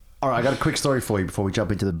All right, I got a quick story for you before we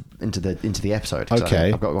jump into the episode.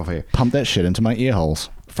 Okay. I've got one for you. Pump that shit into my ear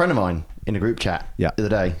holes. A friend of mine in a group chat Yeah. the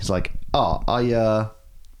other day, he's like, I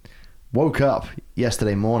woke up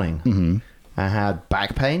yesterday morning. Mm-hmm. I had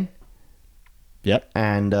back pain Yep.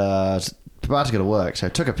 and was about to go to work, so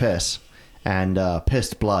I took a piss and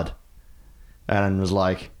pissed blood and was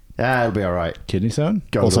like, it'll be all right. Kidney stone?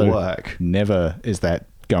 Go also, to work. Never is that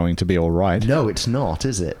going to be all right. No, it's not,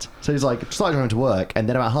 is it? So he's like, started driving to work, and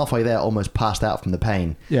then about halfway there, almost passed out from the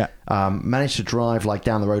pain. Yeah. Managed to drive like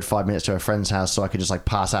down the road 5 minutes to a friend's house so I could just like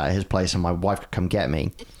pass out at his place and my wife could come get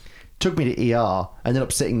me. Took me to ER. Ended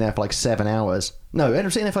up sitting there for like 7 hours. No, ended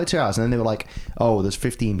up sitting there for like 2 hours, and then they were like, "Oh, there's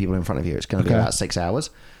 15 people in front of you. It's going to be about 6 hours."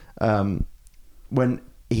 When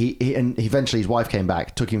he eventually his wife came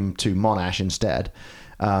back, took him to Monash instead.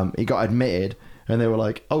 He got admitted, and they were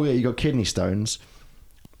like, "Oh yeah, you got kidney stones.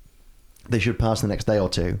 They should pass the next day or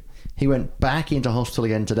two." He went back into hospital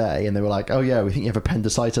again today, and they were like, "Oh yeah, we think you have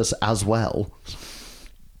appendicitis as well."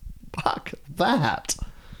 Fuck that.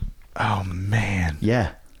 Oh, man.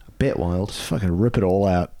 Yeah, a bit wild. Just fucking rip it all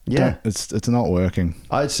out. Yeah. It's not working.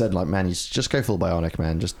 I said, like, man, you just go full bionic,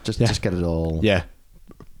 man. Just get it all Yeah.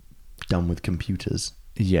 done with computers.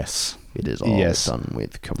 Yes. It is all Yes. done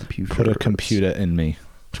with computers. Put a computer in me.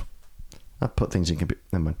 I put things in computer.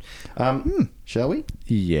 Never mind. Shall we?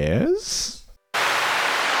 Yes.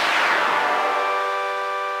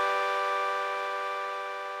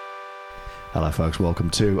 Hello, folks. Welcome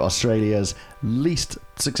to Australia's least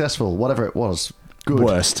successful, whatever it was,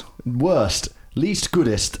 Worst. least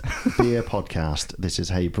goodest beer podcast. This is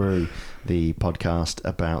Hey Brew, the podcast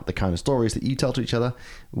about the kind of stories that you tell to each other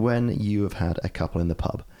when you have had a couple in the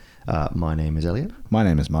pub. My name is Elliot. My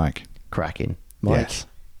name is Mike. Cracking. Mike, Yes.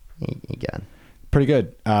 again. Pretty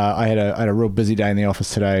good. I had a real busy day in the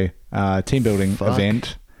office today. Team building Fuck.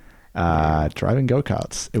 event. Driving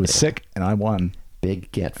go-karts. It was sick, and I won.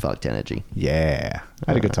 Big get fucked energy. Yeah.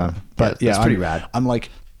 I had a good time. But that's pretty I'm, rad. I'm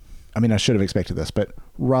like, I mean, I should have expected this, but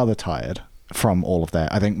rather tired from all of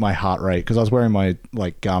that. I think my heart rate, because I was wearing my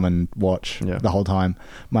like Garmin watch the whole time,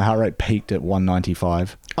 my heart rate peaked at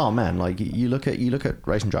 195. Oh man, like you look at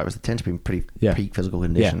racing drivers, they tend to be in pretty peak physical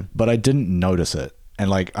condition. Yeah, but I didn't notice it.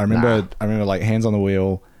 And like I remember like hands on the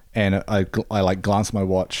wheel, and I like glanced at my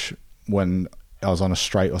watch when I was on a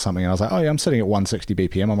straight or something, and I was like, oh yeah, I'm sitting at 160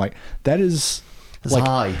 BPM. I'm like, that's like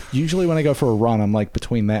high. Usually when I go for a run, I'm like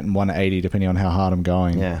between that and 180, depending on how hard I'm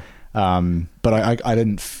going. Yeah. But I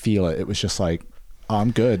didn't feel it. It was just like, oh,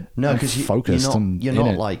 I'm good. No, because focused. you're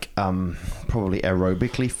not like probably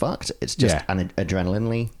aerobically fucked. It's just an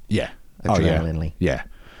adrenaline-ly. Yeah. Adrenaline-ly. Yeah.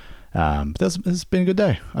 It's been a good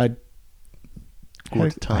day. I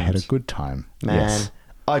had a good time. Man, Yes.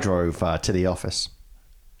 I drove to the office.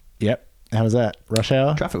 Yep. How was that? Rush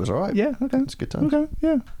hour? Traffic was all right. Yeah. Okay. It's a good time. Okay.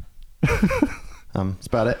 Yeah. That's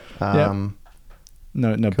about it.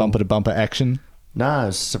 No bumper to bumper action. No,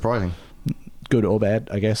 it's surprising. Good or bad,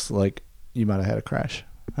 I guess. Like you might have had a crash.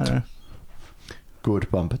 I don't know.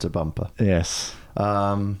 Good bumper to bumper. Yes.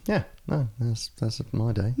 Yeah. No, that's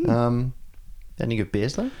my day. Any good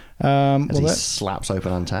beers though? As he slaps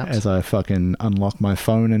open Untapped. As I fucking unlock my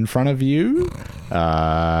phone in front of you,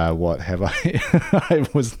 what have I? I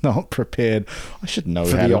was not prepared. I should know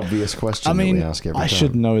For how the to, obvious question I mean, that we ask every time. I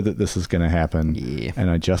should know that this is going to happen. Yeah. And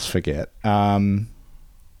I just forget.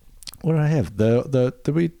 What did I have? I'm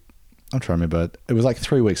trying to remember. It was like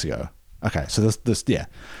 3 weeks ago. Okay, so this yeah.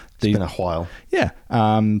 It's been a while. Yeah.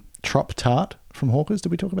 Trop Tart from Hawkers. Did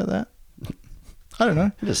we talk about that? I don't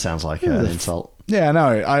know. It just sounds like an insult. Yeah, I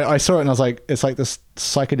know. I saw it and I was like, it's like this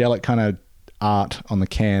psychedelic kind of art on the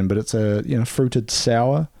can, but it's a fruited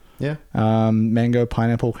sour. Yeah. Mango,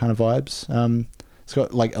 pineapple kind of vibes. It's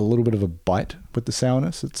got like a little bit of a bite with the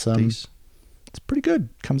sourness. It's pretty good.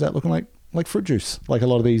 Comes out looking like fruit juice, like a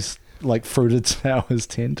lot of these like fruited sours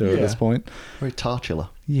tend to at this point. Very tartular.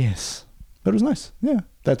 Yes, but it was nice. Yeah,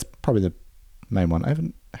 that's probably the main one. I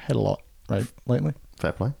haven't had a lot lately.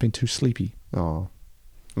 Fair play. Been too sleepy. Oh.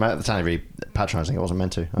 At the time, really patronising. It wasn't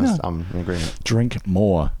meant to. I'm in agreement. Drink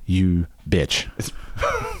more, you bitch.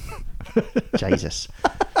 Jesus.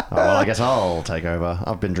 Well, I guess I'll take over.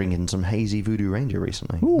 I've been drinking some hazy Voodoo Ranger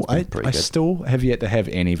recently. Ooh, I good. still have yet to have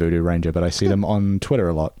any Voodoo Ranger, but I see them on Twitter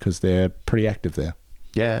a lot because they're pretty active there.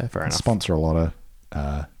 Yeah, fair enough. Sponsor a lot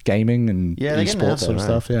of gaming and esports sort of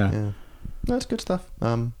stuff. Yeah. No, that's good stuff.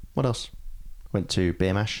 What else? Went to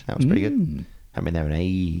Beer Mash. That was pretty good. Haven't been there in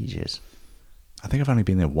ages. I think I've only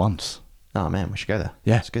been there once. Oh man, we should go there.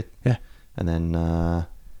 Yeah, it's good. Yeah, and then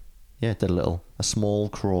did a small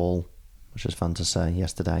crawl, which was fun to say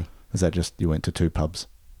yesterday. Is that just you went to 2 pubs?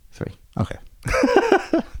 3. Okay.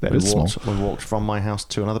 That is small. We walked from my house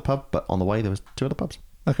to another pub, but on the way there was 2 other pubs.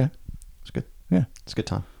 Okay. It's good. Yeah. It's a good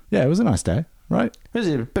time. Yeah, it was a nice day, right? It was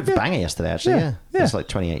a bit of a banger yesterday, actually. Yeah. Yeah. It's like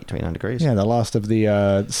 28, 29 degrees. Yeah, the last of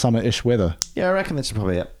the summer-ish weather. Yeah, I reckon this is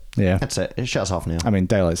probably it. Yeah. That's it. It shuts off now. I mean,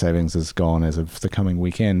 daylight savings is gone as of the coming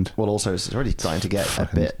weekend. Well, also, it's already starting to get a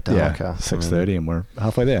bit darker. Yeah, 6:30 and we're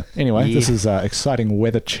halfway there. Anyway, this is exciting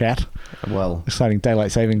weather chat. Well, exciting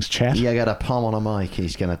daylight savings chat. you got a Palm on a mic.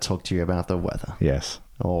 He's going to talk to you about the weather. Yes.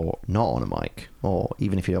 Or not on a mic. Or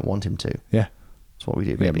even if you don't want him to. Yeah. That's what we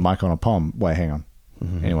do, Yeah, baby. mic on a palm. Wait, hang on.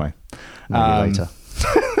 Anyway. Maybe later.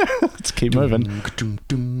 Let's keep moving.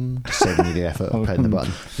 Saving you the effort of hitting the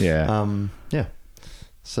button. Yeah. Yeah.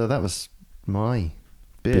 So that was my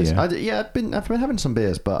beers. Beer. I've been having some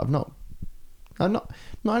beers, but I'm not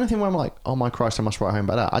anything where I'm like, oh my Christ, I must write home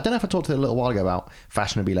about that. I don't know if I talked to you a little while ago about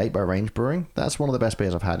Fashionably Late by Range Brewing. That's one of the best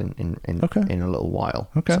beers I've had in a little while.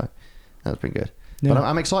 Okay. So that's been good. Yeah. But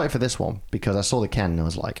I'm excited for this one because I saw the can and I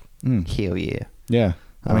was like, hell yeah. Yeah.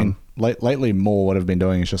 I mean, lately more what I've been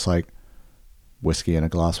doing is just like whiskey in a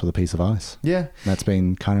glass with a piece of ice. Yeah. That's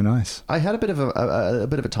been kind of nice. I had a bit of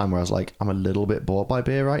a time where I was like, I'm a little bit bored by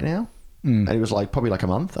beer right now. And it was like probably like a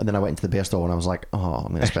month, and then I went into the beer store and I was like, oh, I'm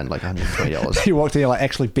going to spend like $120. You walked in, you're like,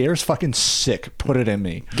 actually, beer is fucking sick. Put it in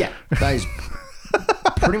me. Yeah, that is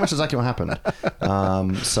pretty much exactly what happened.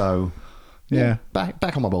 So Yeah.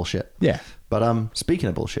 back on my bullshit. Yeah. But speaking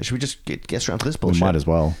of bullshit, should we just get straight into this bullshit? We might as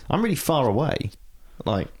well. I'm really far away.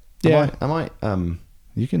 Like, Yeah. I might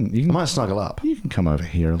You can snuggle up. You can come over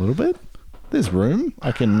here a little bit. There's room.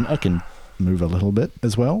 I can move a little bit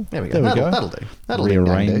as well. There we go. That'll do. That'll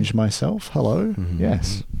rearrange myself. Hello.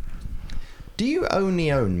 Yes. Do you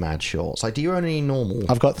only own Mad Shorts? Like, do you own any normal?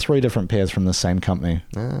 I've got 3 different pairs from the same company.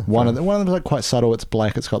 One of them is like quite subtle. It's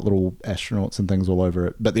black. It's got little astronauts and things all over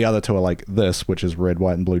it. But the other 2 are like this, which is red,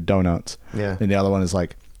 white, and blue donuts. Yeah. And the other one is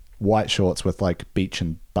like white shorts with like beach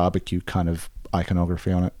and barbecue kind of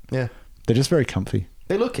iconography on it. Yeah. They're just very comfy.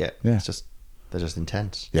 They look it. Yeah. They're just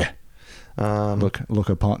intense. Yeah. Look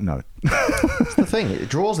upon no. That's the thing. It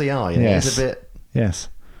draws the eye. And Yes. It's a bit Yes.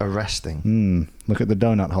 arresting. Look at the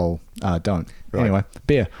donut hole. Don't. Right. Anyway,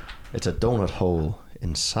 beer. It's a donut hole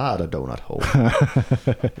inside a donut hole.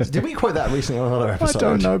 Did we quote that recently on another episode? I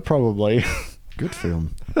don't know. Probably. Good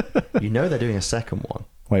film. You know they're doing a second one.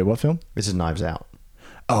 Wait, what film? This is Knives Out.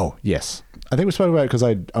 Oh, yes. I think we spoke about it because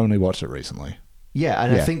I only watched it recently. Yeah,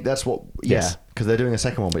 and Yeah. I think that's what... Yes. because they're doing a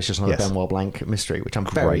second one, but it's just another Yes. Benoit Blanc mystery, which I'm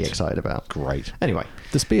very Great. excited about. Great. Anyway,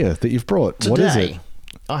 This beer that you've brought, what is it?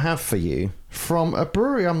 I have for you, from a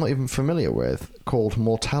brewery I'm not even familiar with, called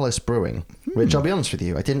Mortalis Brewing, which I'll be honest with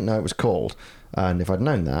you, I didn't know it was called. And if I'd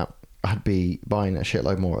known that, I'd be buying a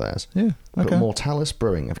shitload more of theirs. Yeah, But okay. Mortalis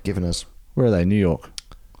Brewing have given us, Where are they? New York.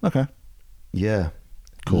 Okay.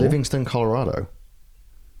 Cool. Livingston, Colorado.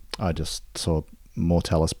 I just saw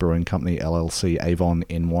Mortalis Brewing Company, LLC, Avon,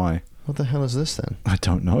 NY. What the hell is this then? I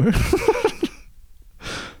don't know.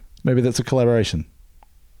 Maybe that's a collaboration.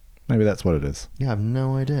 Maybe that's what it is. Yeah, I have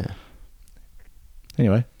no idea.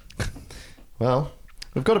 Anyway. Well,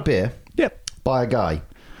 we've got a beer Yep. by a guy,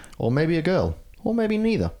 or maybe a girl, or maybe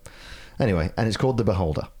neither. Anyway, and it's called The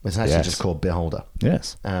Beholder. It's actually Yes. just called Beholder.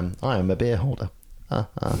 Yes. I am a beer holder.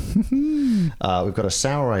 We've got a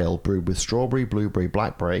sour ale brewed with strawberry, blueberry,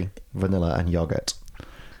 blackberry, vanilla, and yogurt.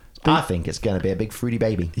 I think it's going to be a big fruity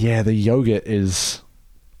baby. Yeah, the yogurt is...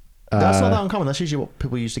 That's not that uncommon. That's usually what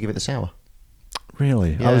people used to give it the sour.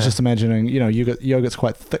 Really? I Yeah. was just imagining, yogurt's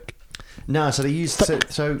quite thick. No, so they use this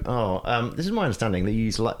is my understanding. They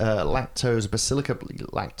use lactose bacillica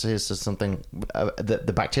lactis or something.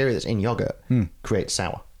 The bacteria that's in yogurt creates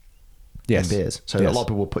sour Yes. in beers. So Yes. a lot of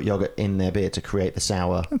people will put yogurt in their beer to create the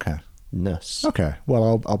sourness. Okay.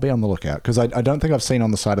 Well, I'll be on the lookout because I don't think I've seen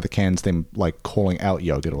on the side of the cans them like calling out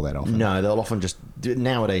yogurt all that often. No, they'll often just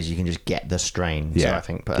nowadays you can just get the strain. So Yeah. I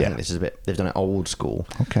think this is a bit. They've done it old school.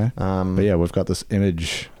 Okay. But yeah, we've got this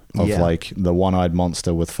image of Yeah. like the one-eyed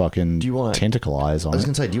monster with fucking Do you wanna- tentacle eyes I on was it.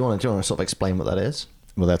 going to say, do you want to sort of explain what that is?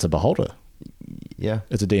 Well, that's a beholder. Yeah,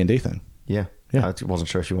 It's a D&D thing. yeah. Yeah. I wasn't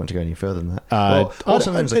sure if you want to go any further than that. I also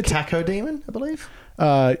don't- known as a it's- cacodemon, I believe,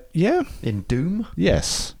 Yeah. in Doom.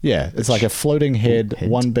 Yes. Yeah. It's like a floating head, Head.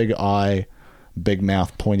 one big eye, big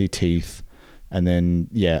mouth, pointy teeth, and then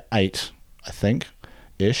 8, I think,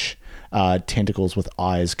 ish. Tentacles with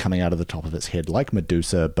eyes coming out of the top of its head, like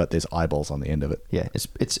Medusa, but there's eyeballs on the end of it. Yeah, it's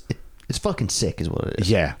fucking sick, is what it is.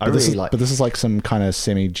 Yeah, I but really like. But this is like some kind of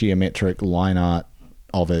semi-geometric line art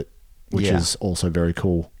of it, which Yeah. is also very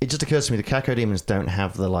cool. It just occurs to me the cacodemons don't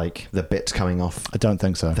have the bits coming off. I don't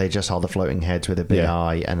think so. They just are the floating heads with a big Yeah.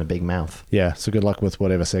 eye and a big mouth. Yeah, so good luck with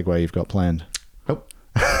whatever segue you've got planned. Nope.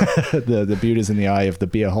 The beauty's in the eye of the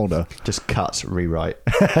beer holder. Just cuts, rewrite.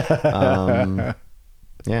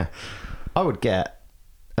 Yeah. I would get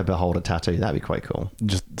a beholder tattoo. That'd be quite cool.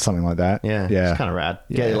 Just something like that. Yeah. Yeah. It's kind of rad.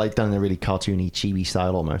 Yeah. Get it like done in a really cartoony, chibi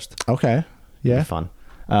style almost. Okay. Yeah. It'd be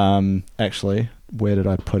fun. Actually, where did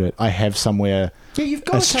I put it? I have somewhere Yeah, you've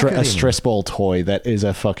got a stress ball toy that is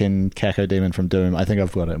a fucking Caco Demon from Doom. I think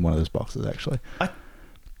I've got it in one of those boxes, actually.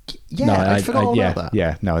 Yeah, I forgot all yeah, about that.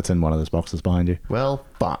 Yeah, no, it's in one of those boxes behind you. Well,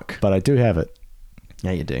 fuck. But I do have it.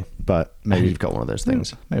 Yeah, you do. But Maybe maybe you've got one of those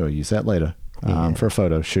things. Maybe I'll use that later Yeah. for a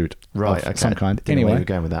photo shoot. Right, of okay. some kind. Didn't know where Anyway, you were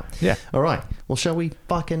going with that. Yeah. All right. Well, shall we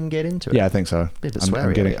fucking get into it? yeah, I think so. Bit of I'm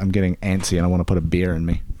sweary, getting yeah. I'm getting antsy and I want to put a beer in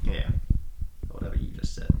me. Yeah. Whatever you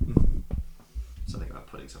just said. Something about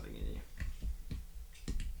putting something in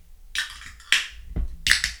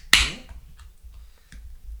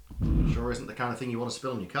you. Sure isn't the kind of thing you want to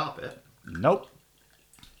spill on your carpet. Nope.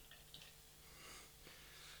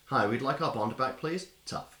 Hi, we'd like our bond back, please.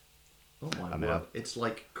 Tough. Oh my mean, word. I've- It's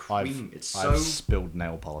like cream. It's so I've spilled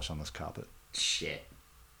nail polish on this carpet. shit.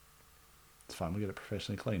 It's fine. We get it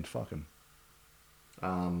professionally cleaned. Fuck him.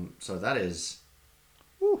 So that is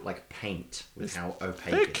like paint with It's how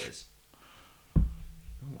opaque thick. it is. Oh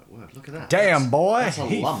my word, look at that. Damn, boy. That's a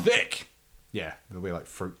He lump. thick. Yeah, there'll be like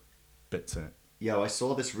fruit bits in it. Yo, I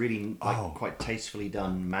saw this really like Oh. quite tastefully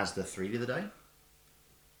done Mazda 3 the other day.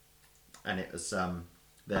 And it was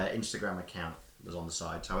their Instagram account was on the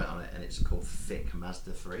side, so I went on it and it's called Thick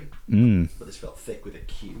Mazda 3. But this felt thick with a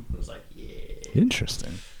Q. I was like, yeah.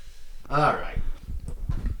 Interesting. Alright.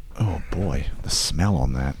 Oh boy, the smell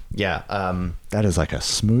on that. Yeah, That is like a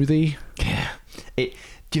smoothie. it.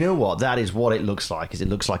 Do you know what? That is what it looks like. Is it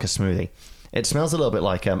looks like a smoothie. It smells a little bit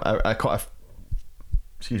like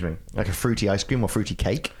excuse me, like a fruity ice cream or fruity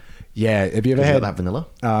cake. Yeah, have you ever Does it had have vanilla?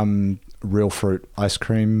 real fruit ice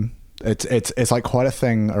cream? It's like quite a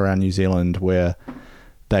thing around New Zealand where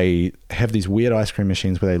they have these weird ice cream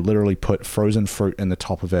machines where they literally put frozen fruit in the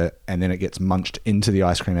top of it and then it gets munched into the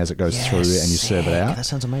ice cream as it goes through and you serve it out. That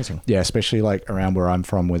sounds amazing. Yeah, especially like around where I'm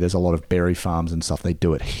from where there's a lot of berry farms and stuff. They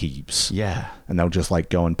do it heaps. Yeah. And they'll just like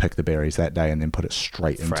go and pick the berries that day and then put it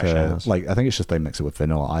straight Fresh into as. like I think it's just they mix it with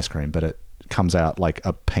vanilla ice cream, but it comes out like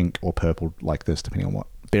a pink or purple like this depending on what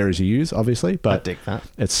berries you use, obviously. But dig that.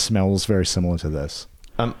 it smells very similar to this.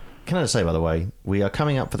 Can I just say, by the way, we are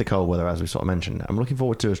coming up for the cold weather, as we sort of mentioned. I'm looking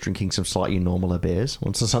forward to us drinking some slightly normaler beers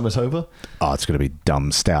once the summer's over. Oh, it's going to be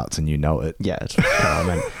dumb stouts and you know it. Yeah, it's kind of what I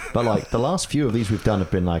meant. But like the last few of these we've done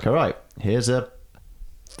have been like, all right, here's a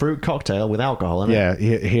fruit cocktail with alcohol in it. Yeah,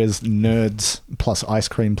 here's nerds plus ice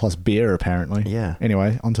cream plus beer, apparently. Yeah.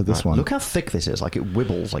 Anyway, onto this Right, one. Look how thick this is. Like it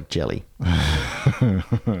wibbles like jelly.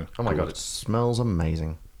 Oh my god, it smells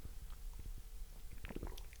amazing.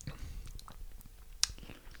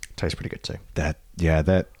 Tastes pretty good too. that.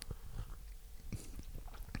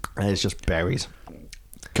 And it's just berries.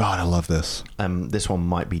 God, I love this. This one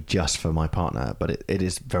might be just for my partner, but it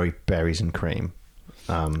is very berries and cream.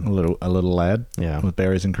 A little lad Yeah. with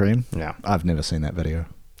berries and cream. Yeah. I've never seen that video.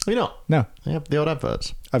 You know, No, they have the odd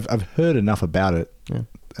adverts. I've heard enough about it. Yeah.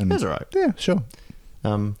 And It's alright. Yeah, sure.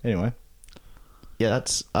 Um, Anyway. yeah,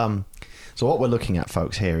 that's so what we're looking at,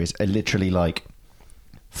 folks, here is a literally like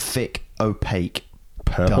thick, opaque,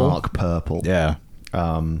 Purple? dark purple. Yeah.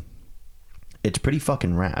 It's pretty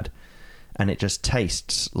fucking rad, and it just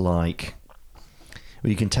tastes like. Well,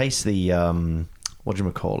 you can taste the what do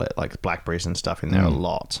you call it, like blackberries and stuff in there a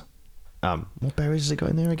lot. What berries has it got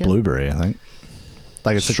in there again? Blueberry, I think.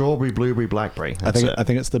 Like it's Strawberry, blueberry, blackberry. I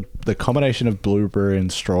think it's the combination of blueberry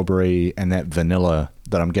and strawberry and that vanilla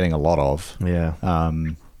that I'm getting a lot of. Yeah.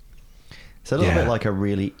 It's a little yeah. bit like a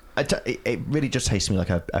really. It really just tastes to me like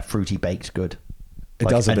a fruity baked good. It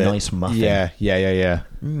Like does a bit. nice muffin. Yeah.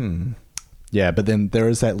 Mm. Yeah, but then there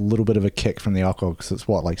is that little bit of a kick from the alcohol because it's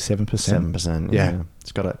what, like 7%? 7%. Yeah.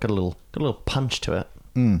 It's got a little punch to it.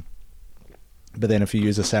 Mm. But then if you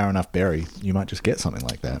use a sour enough berry, you might just get something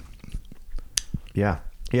like that. Yeah.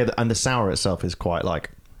 Yeah, and the sour itself is quite like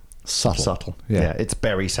Subtle. Yeah. Yeah. It's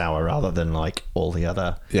berry sour rather than like all the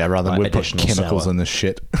other. Yeah, rather than like, we put additional chemicals sour. in this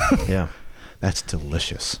shit. Yeah. That's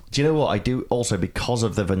delicious. Do you know what I do also because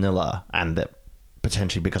of the vanilla and the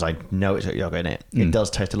potentially because I know it's got yogurt in it? It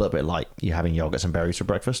does taste a little bit like you having yogurts and berries for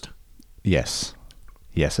breakfast. Yes.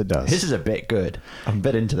 Yes, it does. This is a bit good. I'm a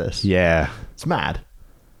bit into this. Yeah. It's mad.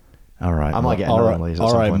 All right. I might get another one of these at All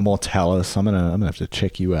some right, point. Mortalis. I'm gonna have to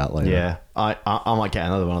check you out later. Yeah, I might get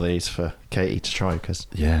another one of these for Katie to try because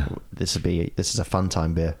Yeah. this is a fun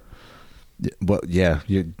time beer. Well, yeah.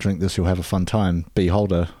 You drink this, you'll have a fun time.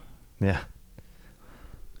 Beholder. Yeah,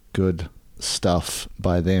 Good stuff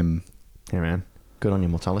by them. yeah, man. Good on you,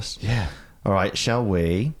 Mortalis. Yeah. All right, shall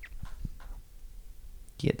we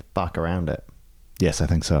get the fuck around it? Yes, I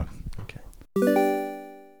think so. Okay.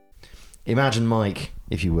 Imagine Mike,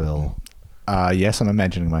 if you will. Yes, I'm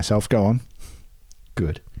imagining myself. Go on.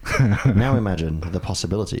 Good. Now imagine the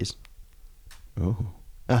possibilities. Oh.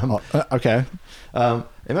 Okay.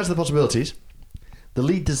 Imagine the possibilities. The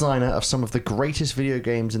lead designer of some of the greatest video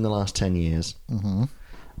games in the last 10 years. Mm-hmm.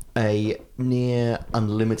 A near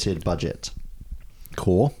unlimited budget.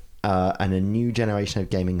 Cool. And a new generation of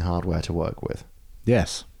gaming hardware to work with.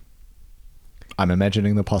 Yes. I'm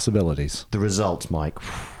imagining the possibilities. The results, Mike.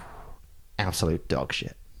 Absolute dog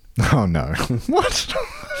shit. Oh, no. What?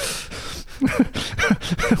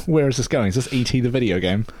 Where is this going? Is this E.T. the video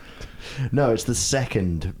game? No, it's the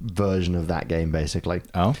second version of that game, basically.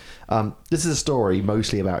 Oh? This is a story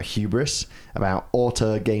mostly about hubris, about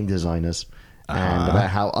auteur game designers, and about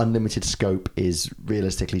how unlimited scope is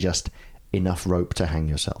realistically just enough rope to hang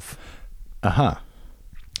yourself. Uh-huh.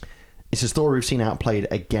 It's a story we've seen outplayed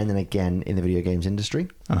again and again in the video games industry.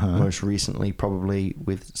 Most recently, probably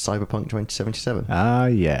with Cyberpunk 2077. Ah,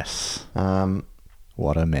 yes.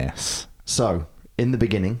 What a mess. So, in the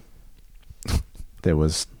beginning, There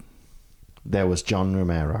was... John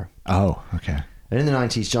Romero. Oh, okay. And in the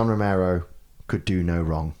 90s, John Romero could do no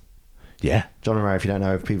wrong. Yeah. John Romero, if you don't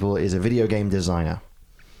know people, is a video game designer.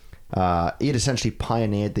 He had essentially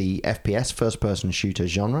pioneered the FPS first-person shooter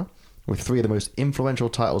genre with 3 of the most influential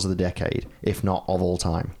titles of the decade, if not of all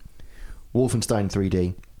time. Wolfenstein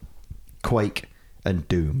 3D, Quake, and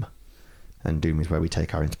Doom. And Doom is where we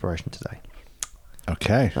take our inspiration today.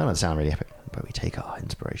 Okay. That doesn't sound really epic, but we take our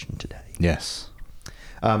inspiration today. Yes.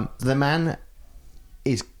 The man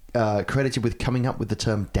is credited with coming up with the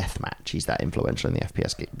term deathmatch. He's that influential in the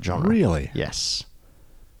FPS game genre. Really? Yes.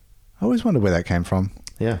 I always wondered where that came from.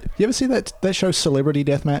 Yeah. You ever see that show Celebrity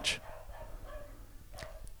Deathmatch?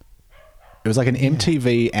 It was like an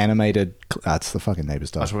MTV animated... it's the fucking neighbor's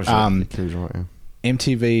dog. That's what I should right, yeah.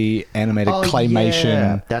 MTV animated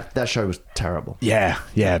claymation. Yeah. That show was terrible. Yeah,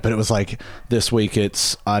 but it was like, this week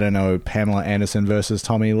it's, I don't know, Pamela Anderson versus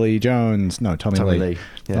Tommy Lee Jones. No, Tommy Lee.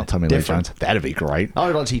 Yeah. Not Tommy Different. Lee Jones. That'd be great. I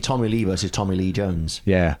would like to see Tommy Lee versus Tommy Lee Jones.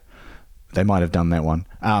 Yeah. They might have done that one.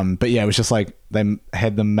 But yeah, it was just like, they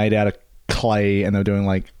had them made out of clay and they were doing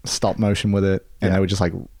like stop motion with it. And they were just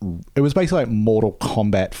like, it was basically like Mortal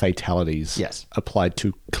Kombat fatalities. Yes. Applied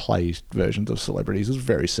to clay versions of celebrities. It was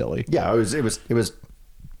very silly. Yeah, it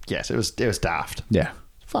was daft. Yeah.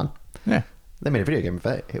 Fun. Yeah. They made a video game of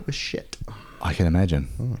it. It was shit. I can imagine.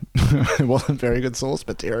 It wasn't very good source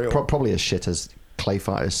material. Probably as shit as Clay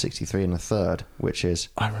Fighters 63 and a third, which is...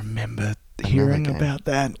 I remember hearing game. about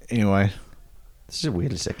that. Anyway. This is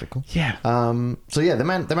weirdly cyclical. Yeah. So yeah, the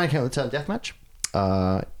man came up with the term deathmatch.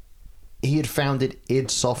 He had founded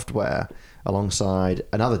id Software alongside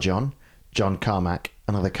another John Carmack,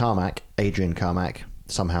 another Carmack, Adrian Carmack,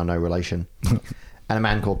 somehow no relation, and a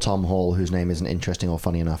man called Tom Hall, whose name isn't interesting or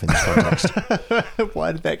funny enough in this context.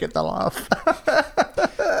 Why did that get the laugh?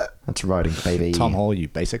 That's writing, baby. Tom Hall, you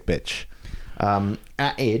basic bitch.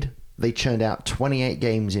 At id, they churned out 28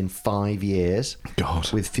 games in 5 years.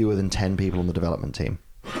 God. With fewer than 10 people on the development team.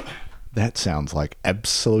 That sounds like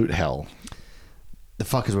absolute hell. The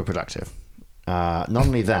fuckers were productive. Not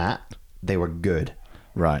only that, they were good.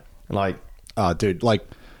 Right. Like... dude, like,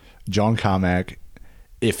 John Carmack,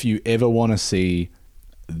 if you ever want to see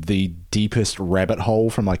the deepest rabbit hole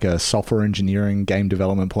from like a software engineering game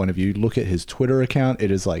development point of view, look at his Twitter account. It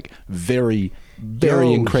is like very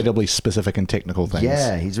incredibly specific and technical things.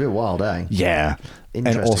 Yeah, he's a bit wild, eh? Yeah. And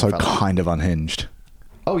also fella. kind of unhinged.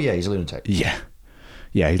 Oh yeah, he's a lunatic. Yeah.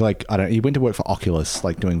 Yeah, he went to work for Oculus,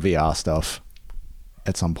 like doing VR stuff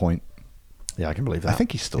at some point. Yeah, I can believe that. I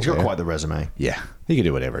think he's still He's got there. quite the resume. Yeah. He can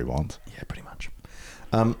do whatever he wants. Yeah, pretty much.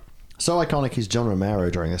 So iconic is John Romero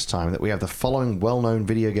during this time that we have the following well-known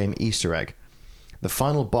video game Easter egg. The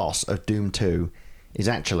final boss of Doom 2 is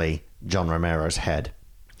actually John Romero's head.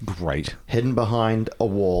 Great. Hidden behind a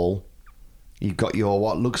wall, you've got your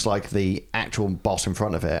what looks like the actual boss in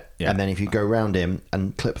front of it, Yeah. and then if you go around him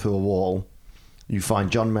and clip through a wall, you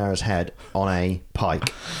find John Romero's head on a pike,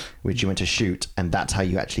 which you went to shoot, and that's how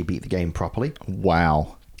you actually beat the game properly.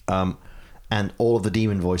 Wow. And all of the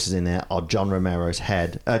demon voices in there are John Romero's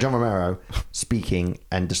head. John Romero speaking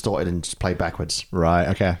and distorted and just played backwards. Right,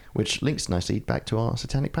 okay. Which links nicely back to our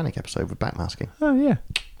Satanic Panic episode with backmasking. Oh, yeah.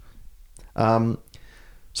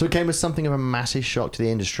 So it came as something of a massive shock to the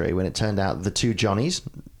industry when it turned out the two Johnnies,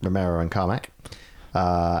 Romero and Carmack,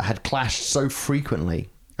 had clashed so frequently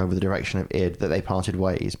over the direction of id that they parted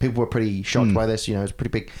ways. People were pretty shocked by this. You know, it was pretty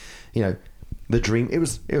big. You know, the dream. It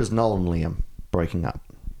was Noel and Liam breaking up.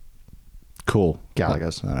 Cool.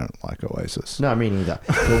 Gallagher's. I don't like Oasis. No, me neither.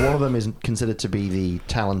 But one of them is considered to be the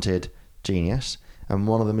talented genius, and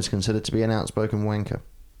one of them is considered to be an outspoken wanker.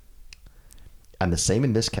 And the same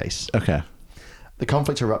in this case. Okay. The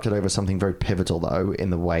conflict erupted over something very pivotal, though, in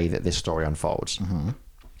the way that this story unfolds. Mm-hmm.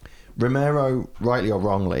 Romero, rightly or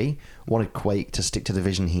wrongly, wanted Quake to stick to the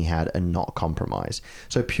vision he had and not compromise.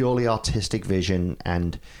 So purely artistic vision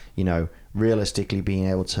and, realistically being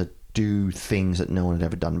able to do things that no one had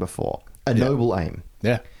ever done before. A noble aim.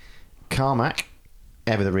 Yeah. Carmack,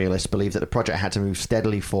 ever the realist, believed that the project had to move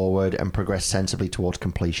steadily forward and progress sensibly towards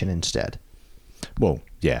completion instead. Well,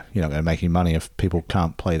 yeah, you're not going to make any money if people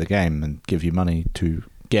can't play the game and give you money to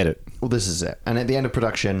get it. Well, this is it. And at the end of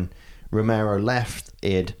production, Romero left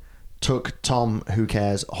id, took Tom Who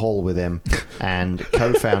Cares Hall with him, and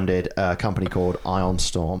co-founded a company called Ion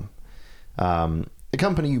Storm. A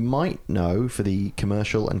company you might know for the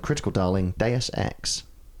commercial and critical darling Deus Ex.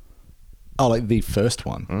 Oh, like the first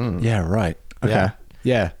one? Yeah, right. Okay.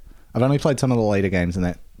 Yeah. I've only played some of the later games in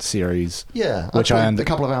that series. Yeah, which I played a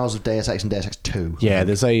couple of hours of Deus Ex and Deus Ex 2. Yeah,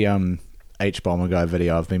 there's a H-Bomber Guy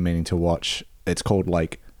video I've been meaning to watch. It's called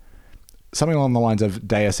like something along the lines of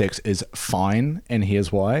Deus Ex is fine and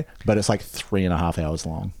here's why, but it's like 3.5 hours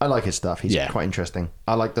long. I like his stuff. He's quite interesting.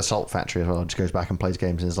 I like the Salt Factory as well. He just goes back and plays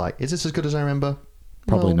games and is like, is this as good as I remember?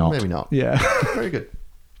 Probably Well, not. Maybe not. Yeah. Very good.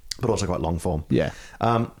 But also quite long form. Yeah.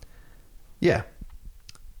 Yeah.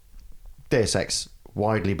 Deus Ex,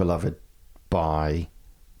 widely beloved by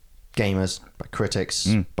gamers, by critics,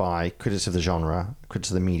 by critics of the genre, critics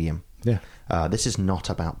of the medium. Yeah. This is not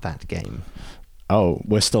about that game. Oh,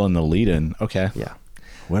 we're still in the lead-in. Okay. Yeah.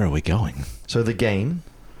 Where are we going? So the game,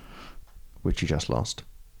 which you just lost.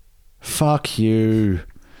 Fuck you.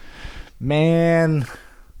 Man.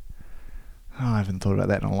 Oh, I haven't thought about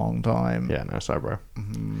that in a long time. Yeah, no, sorry, bro.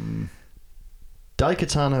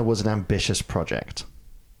 Daikatana was an ambitious project.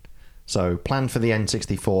 So, planned for the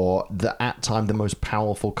N64, at time the most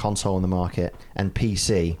powerful console on the market, and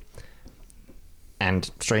PC.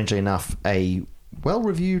 And, strangely enough, a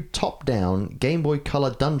well-reviewed top-down Game Boy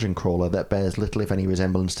Color dungeon crawler that bears little, if any,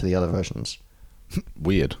 resemblance to the other versions.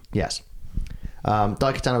 Weird. Yes.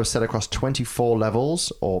 Daikatana was set across 24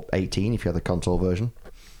 levels, or 18 if you have the console version.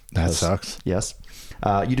 That sucks. Yes.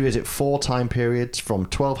 You do visit 4 time periods from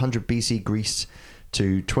 1200 BC Greece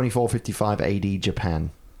to 2455 AD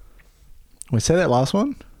Japan. We say that last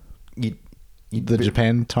one? The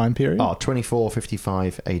Japan time period? Oh,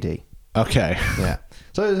 2455 AD. Okay. Yeah.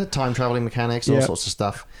 So there's time traveling mechanics, all sorts of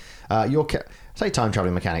stuff. Say time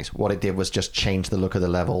traveling mechanics. What it did was just change the look of the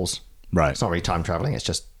levels. Right. It's not really time traveling. It's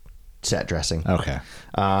just set dressing. Okay.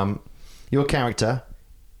 Your character,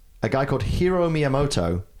 a guy called Hiro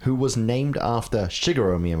Miyamoto, who was named after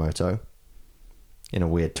Shigeru Miyamoto, in a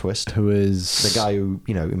weird twist. Who is... The guy who,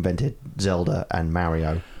 invented Zelda and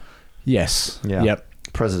Mario. Yes. Yeah. Yep.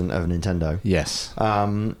 President of Nintendo. Yes.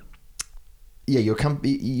 Your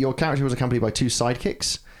character was accompanied by 2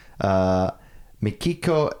 sidekicks.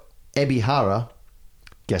 Mikiko Ebihara.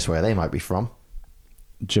 Guess where they might be from?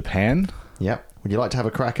 Japan? Yep. Would you like to have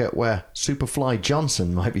a crack at where Superfly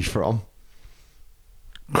Johnson might be from?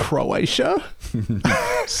 Croatia?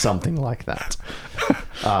 Something like that.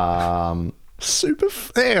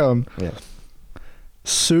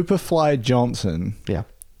 Superfly Johnson. Yeah.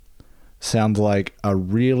 Sounds like a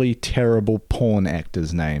really terrible porn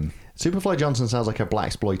actor's name. Superfly Johnson sounds like a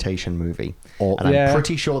blaxploitation movie. And I'm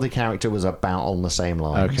pretty sure the character was about on the same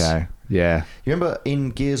lines. Okay. Yeah. You remember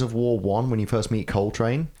in Gears of War 1 when you first meet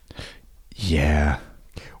Coltrane? Yeah.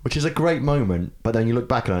 Which is a great moment, but then you look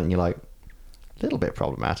back on it and you're like, a little bit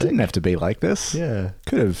problematic. Didn't have to be like this. Yeah.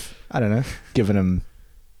 Could have, I don't know, given him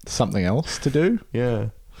something else to do. Yeah.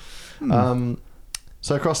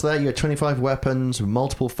 So across there, you had 25 weapons,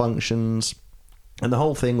 multiple functions, and the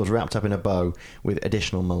whole thing was wrapped up in a bow with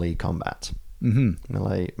additional melee combat. Mm-hmm.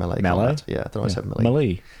 Melee combat. Yeah, I thought I said melee.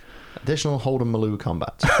 Melee. Additional Hold'em Maloo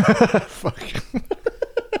combat. Fuck.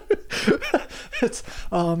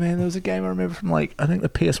 Oh man, there was a game I remember from I think the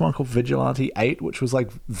PS1 called Vigilante 8, which was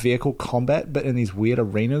like vehicle combat, but in these weird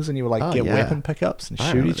arenas, and you would get weapon pickups and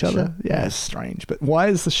shoot each other. Shit. Yeah, it's strange. But why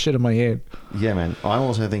is this shit in my head? Yeah, man. I'm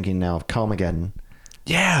also thinking now of Carmageddon.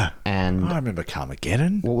 Yeah. And I remember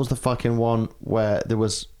Carmageddon. What was the fucking one where there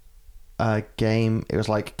was a game, it was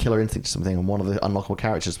like Killer Instinct or something, and one of the unlockable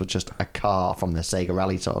characters was just a car from the Sega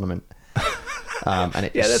Rally tournament. And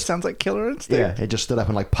it that sounds like Killer Instinct. Yeah, it just stood up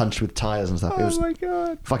and punched with tires and stuff. Oh It was my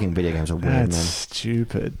god. fucking video games are weird, That's man.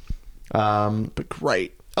 stupid. But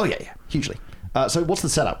great. Oh yeah, hugely. So what's the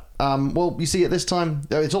setup? Well, you see, at this time,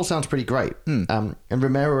 it all sounds pretty great. And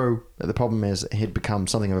Romero, the problem is he'd become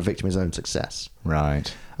something of a victim of his own success.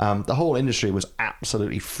 Right. The whole industry was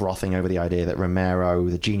absolutely frothing over the idea that Romero,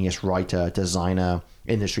 the genius writer, designer,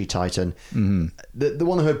 industry titan, the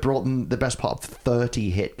one who had brought them the best part of 30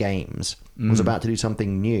 hit games, was about to do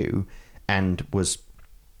something new and was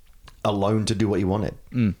alone to do what he wanted.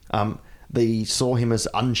 They saw him as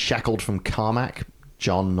unshackled from Carmack,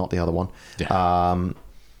 John, not the other one,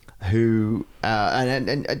 who,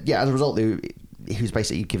 and as a result, he was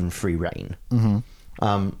basically given free reign.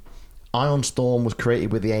 Ion Storm was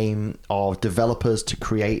created with the aim of developers to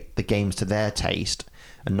create the games to their taste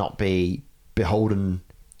and not be beholden,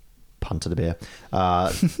 pun to the beer,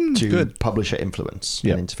 to publisher influence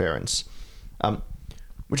and interference.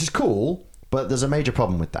 Which is cool, but there's a major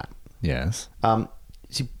problem with that. Yes.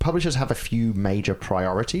 See, publishers have a few major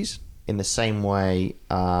priorities in the same way,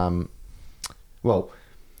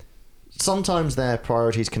 sometimes their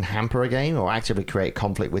priorities can hamper a game or actively create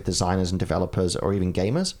conflict with designers and developers or even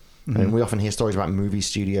gamers. And we often hear stories about movie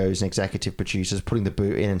studios and executive producers putting the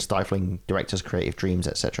boot in and stifling directors' creative dreams,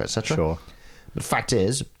 etc., etc. Sure. The fact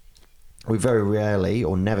is, we very rarely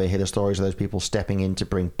or never hear the stories of those people stepping in to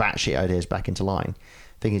bring batshit ideas back into line.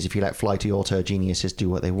 Thing is, if you let flighty auteur geniuses do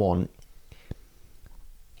what they want,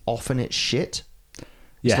 often it's shit.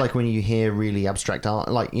 It's like when you hear really abstract art,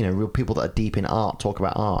 like, you know, real people that are deep in art talk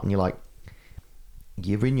about art, and you're like,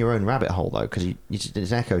 you're in your own rabbit hole, though, because it's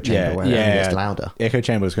an echo chamber where it gets louder. Echo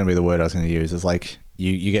chamber is going to be the word I was going to use. It's like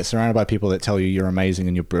you get surrounded by people that tell you you're amazing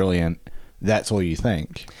and you're brilliant. That's all you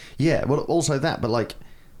think. Yeah, well, also that, but like,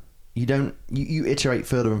 you don't, you iterate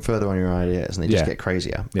further and further on your ideas, and they just get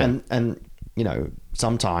crazier. Yeah. And you know,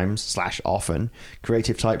 sometimes / often,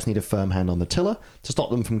 creative types need a firm hand on the tiller to stop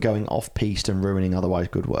them from going off-piste and ruining otherwise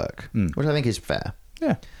good work, which I think is fair.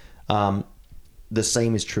 Yeah. The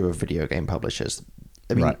same is true of video game publishers.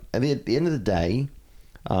 I mean, at the end of the day,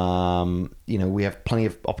 you know, we have plenty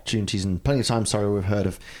of opportunities and plenty of times, we've heard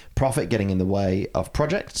of profit getting in the way of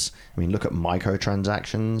projects. I mean, look at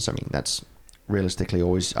microtransactions. I mean, that's realistically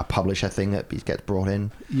always a publisher thing that gets brought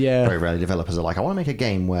in. Yeah. Very rarely developers are like, I want to make a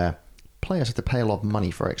game where players have to pay a lot of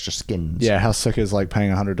money for extra skins. Yeah, how sick is like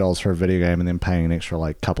paying $100 for a video game and then paying an extra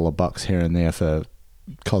like couple of bucks here and there for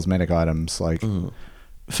cosmetic items. Like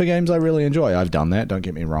for games I really enjoy, I've done that, don't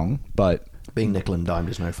get me wrong, but being nickel and dimed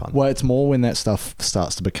is no fun. Well, it's more when that stuff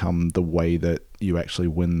starts to become the way that you actually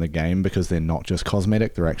win the game, because they're not just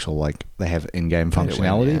cosmetic, they're actual, like, they have in-game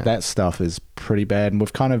functionality. That stuff is pretty bad, and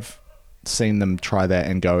we've kind of seen them try that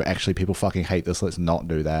and go, actually, people fucking hate this, let's not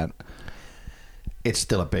do that. It's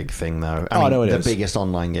still a big thing, though. I mean, the biggest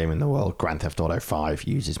online game in the world, Grand Theft Auto 5,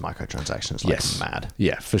 uses microtransactions like mad.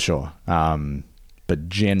 Yeah, for sure. But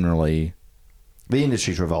generally, the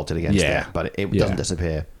industry's revolted against it, but it doesn't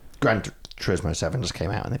disappear. Gran Turismo 7 just came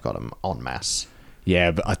out and they've got them en masse.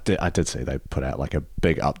 Yeah, but I did see they put out like a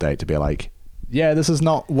big update to be like, yeah, this is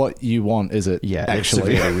not what you want, is it? Yeah, actually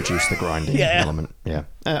severely reduced the grinding element. Yeah.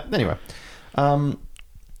 Anyway,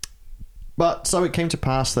 but so it came to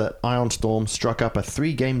pass that Ion Storm struck up a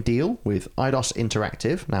 3-game deal with Eidos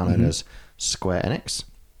Interactive, now known as Square Enix.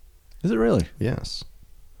 Is it really? Yes.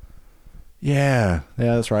 Yeah,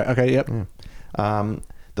 that's right. Okay, yep. Yeah.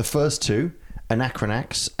 The first two,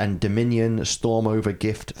 Anachronax and Dominion Storm Over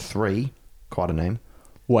Gift 3. Quite a name.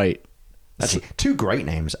 Wait. Actually, two great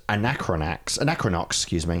names. Anachronox,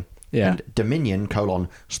 excuse me. Yeah. And Dominion,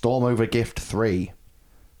 Storm Over Gift 3.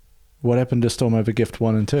 What happened to Storm Over Gift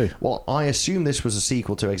 1 and 2? Well, I assume this was a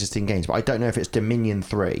sequel to existing games, but I don't know if it's Dominion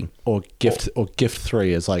 3. Or Gift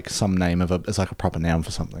 3 is like some name of it's like a proper noun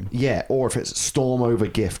for something. Yeah, or if it's Storm Over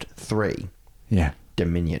Gift 3. Yeah.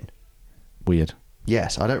 Dominion. Weird.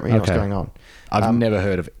 Yes, I don't really know what's going on. I've never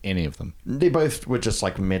heard of any of them. They both were just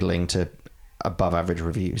like middling to above average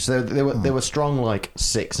reviews. So they were strong like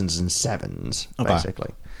 6s and 7s,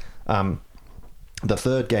 basically. The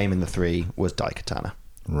third game in the 3 was Daikatana.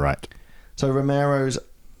 Right. So Romero's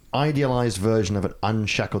idealized version of an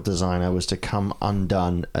unshackled designer was to come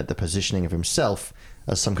undone at the positioning of himself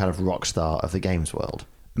as some kind of rock star of the games world.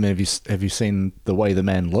 I mean, have you seen the way the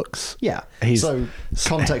man looks? Yeah. So,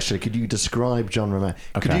 contextually, could you describe John Romero?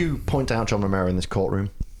 Okay. Could you point out John Romero in this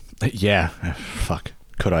courtroom? Yeah. Fuck.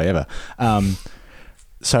 Could I ever?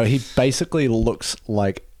 So he basically looks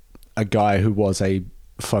like a guy who was a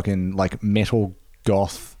fucking like metal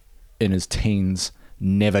goth in his teens,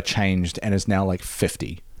 never changed, and is now like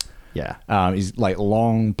 50. Yeah. He's like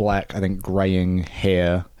long black, I think graying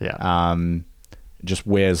hair. Yeah. Just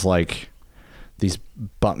wears like these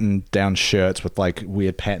button-down shirts with like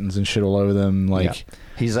weird patterns and shit all over them. Like,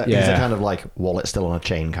 he's a kind of like wallet still on a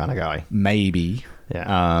chain kind of guy. maybe.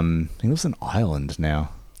 Yeah. He lives in Ireland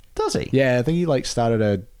now. Does he? Yeah, I think he like started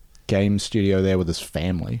a game studio there with his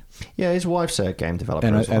family, Yeah, his wife's a game developer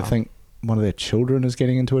and as well. I think one of their children is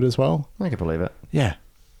getting into it as well. I can believe it. Yeah.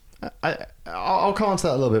 I'll comment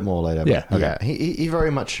on that a little bit more later. But Yeah, okay. He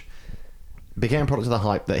very much became a product of the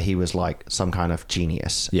hype that he was like some kind of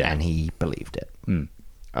genius, and he believed it.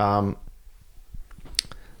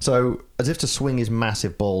 So, as if to swing his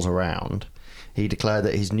massive balls around, he declared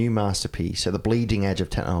that his new masterpiece, at the bleeding edge of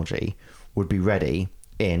technology, would be ready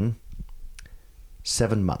in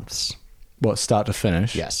 7 months. What, start to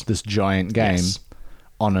finish? Yes. This giant game Yes.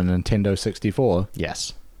 on a Nintendo 64.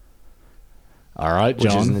 Yes. All right, Which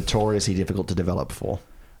is John. notoriously difficult to develop for.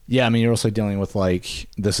 Yeah, I mean, you're also dealing with like,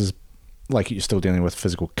 this is like you're still dealing with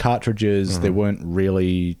physical cartridges. They weren't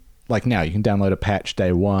really like now you can download a patch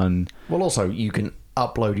day one. Well, also, you can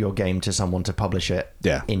upload your game to someone to publish it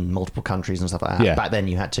in multiple countries and stuff like that. Yeah. Back then,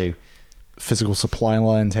 you had to. Physical supply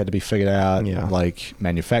lines had to be figured out. Yeah. Like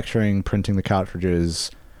manufacturing, printing the cartridges.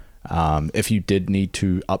 If you did need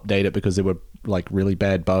to update it because there were like really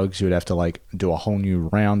bad bugs, you would have to like do a whole new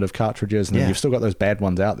round of cartridges, and then you've still got those bad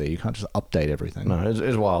ones out there. You can't just update everything. No,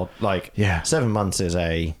 it's wild. Like, 7 months is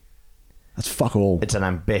that's fuck all. it's an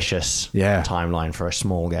ambitious timeline for a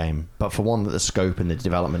small game, but for one that the scope and the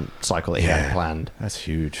development cycle that he had planned. That's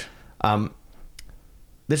huge.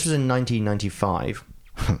 This was in 1995.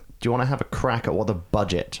 Do you want to have a crack at what the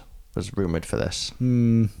budget was rumored for this?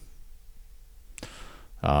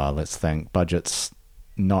 Let's think. Budget's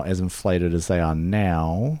not as inflated as they are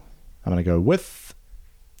now. I'm going to go with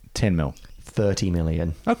 10 mil. 30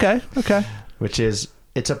 million. Okay. Which is,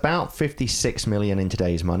 it's about 56 million in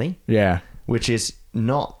today's money. Yeah. Which is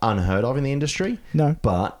not unheard of in the industry. No.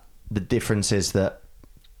 But the difference is that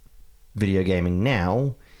video gaming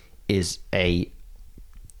now is a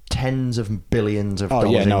tens of billions of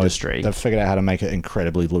dollars industry. They've figured out how to make it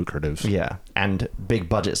incredibly lucrative. Yeah. And big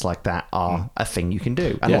budgets like that are a thing you can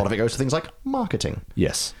do. And a lot of it goes to things like marketing.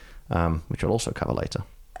 Yes. Which we'll also cover later.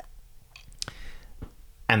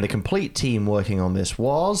 And the complete team working on this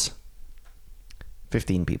was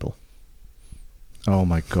 15 people. Oh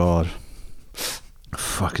my god.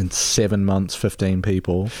 Fucking 7 months, 15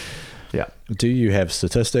 people. Yeah. Do you have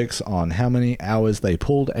statistics on how many hours they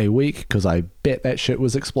pulled a week? Because I bet that shit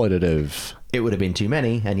was exploitative. It would have been too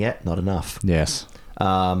many, and yet not enough. Yes.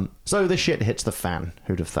 So this shit hits the fan.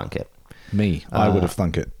 Who'd have thunk it? Me. I would have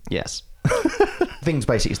thunk it. Yes. Things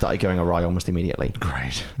basically started going awry almost immediately.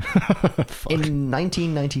 Great. In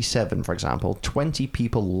 1997, for example, 20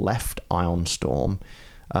 people left Ion Storm.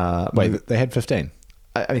 Wait, they had 15?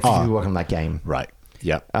 I mean, 50 people working on that game. Right.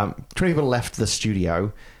 Yeah. 20 people left the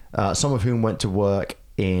studio, some of whom went to work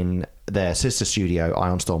in their sister studio,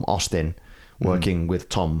 Ion Storm Austin, working with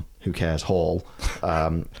Tom, who cares, Hall,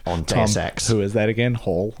 on Deus Ex. Who is that again?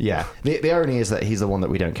 Hall? Yeah. The irony is that he's the one that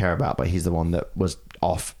we don't care about, but he's the one that was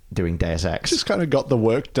off doing Deus Ex. Just kind of got the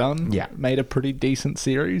work done. Yeah. Made a pretty decent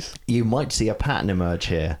series. You might see a pattern emerge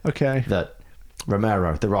here. Okay. That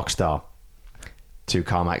Romero, the rock star, to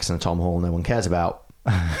Carmax and Tom Hall no one cares about,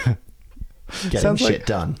 getting shit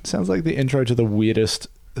done. Sounds like the intro to the weirdest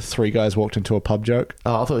three guys walked into a pub joke.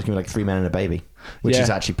 Oh, I thought it was going to be like Three Men and a Baby, which is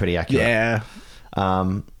actually pretty accurate. Yeah.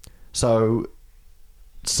 So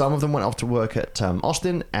some of them went off to work at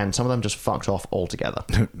Austin, and some of them just fucked off altogether.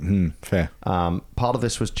 Fair. Part of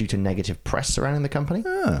this was due to negative press surrounding the company,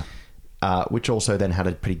 which also then had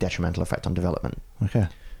a pretty detrimental effect on development. Okay.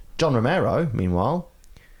 John Romero, meanwhile,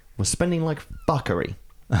 was spending like fuckery.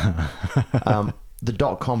 The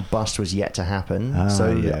dot-com bust was yet to happen,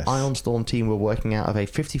 the Ion Storm team were working out of a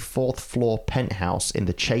 54th floor penthouse in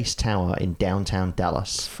the Chase Tower in downtown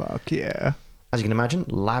Dallas. Fuck yeah. As you can imagine,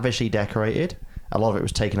 lavishly decorated. A lot of it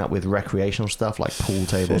was taken up with recreational stuff like pool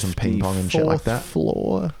tables and ping pong and shit like that.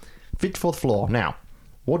 54th floor. Now,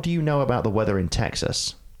 what do you know about the weather in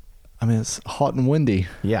Texas? I mean, it's hot and windy.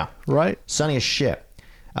 Yeah. Right? Sunny as shit.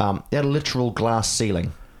 They had a literal glass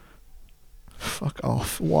ceiling. Fuck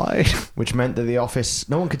off. Why? Which meant that the office,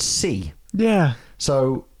 no one could see. Yeah.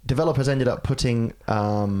 So developers ended up putting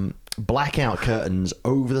blackout curtains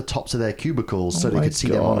over the tops of their cubicles so they could see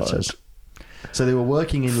their monitors. So they were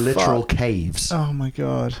working in literal caves. Oh my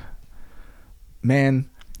god. Man,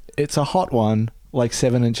 it's a hot one, like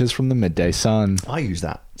 7 inches from the midday sun. I use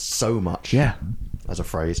that so much. Yeah. As a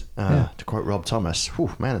phrase. To quote Rob Thomas,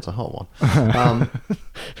 whew, man, it's a hot one.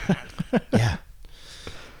 Yeah.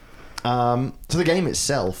 So the game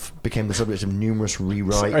itself became the subject of numerous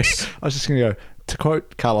rewrites. Sorry, I was just going to go, to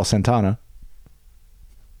quote Carlos Santana,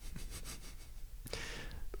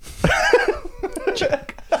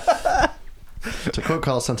 quote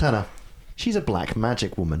Carlos Santana, she's a black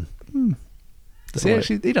magic woman. See,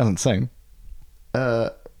 actually, he doesn't sing.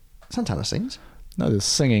 Santana sings. No, there's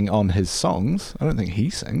singing on his songs. I don't think he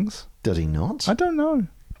sings. Does he not? I don't know.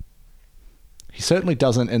 He certainly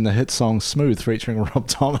doesn't in the hit song Smooth featuring Rob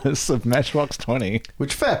Thomas of Matchbox 20.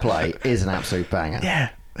 Which, fair play, is an absolute banger.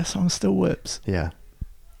 Yeah, that song still whips. Yeah.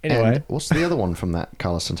 Anyway. And what's the other one from that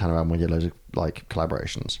Carlos Santana album where you had loads of like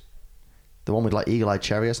collaborations? The one with like Eagle Eye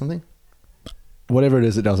Cherry or something? Whatever it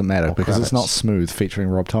is, it doesn't matter Or because it's Kravitz. not Smooth featuring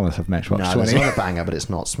Rob Thomas of Matchbox No, 20. it's not a banger, but it's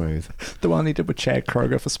not smooth. The one he did with Chad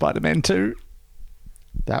Kroger for Spider-Man 2.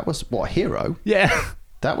 That was, what, Hero? Yeah.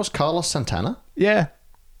 That was Carlos Santana? Yeah.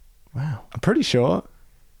 Wow. I'm pretty sure.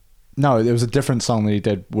 No, there was a different song that he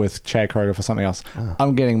did with Chad Kroger for something else. Oh.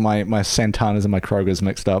 I'm getting my Santanas and my Krogers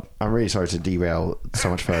mixed up. I'm really sorry to derail so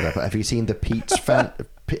much further, but have you seen the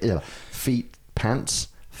feet pants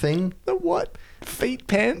thing? The what? Feet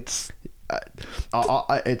pants?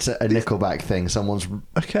 It's a Nickelback thing. Someone's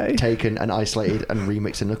Okay. taken and isolated and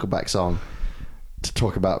remixed a Nickelback song to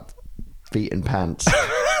talk about feet and pants.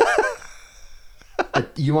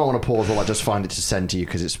 You might want to pause while I just find it to send to you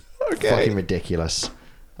because it's Okay. fucking ridiculous.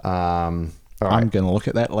 All right. I'm going to look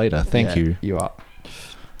at that later. Thank Yeah, you. You are.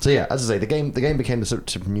 So yeah, as I say, the game became the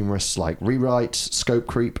sort of numerous like rewrites, scope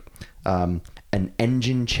creep, an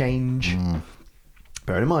engine change.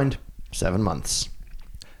 Bear in mind, 7 months.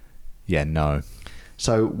 Yeah, no.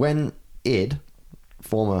 So when id,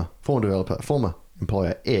 former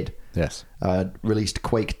employer id, Yes. released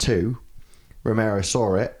Quake 2, Romero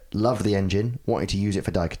saw it, loved the engine, wanted to use it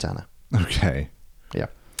for Daikatana. Okay. Yeah.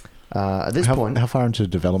 At this point, How far into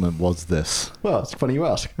development was this? well, it's funny you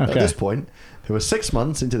ask. At Okay. this point, they were 6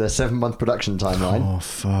 months into their 7-month production timeline. Oh,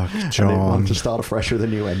 fuck. And they John. wanted to start afresh with a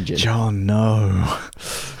new engine. John, no.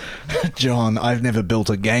 John, I've never built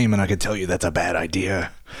a game and I can tell you that's a bad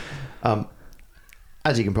idea.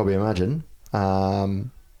 As you can probably imagine,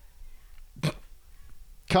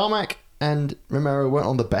 Carmack and Romero weren't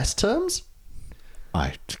on the best terms.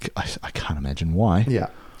 I can't imagine why. Yeah.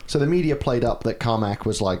 So the media played up that Carmack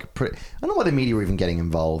was like... I don't know why the media were even getting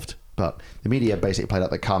involved, but the media basically played up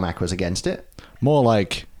that Carmack was against it. More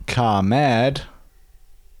like car mad.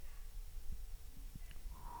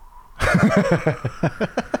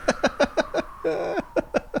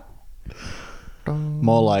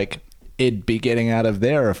 More like it'd be getting out of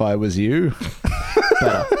there if I was you.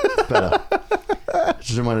 Better.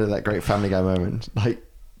 Just reminded of that great Family Guy moment, like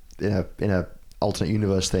in a alternate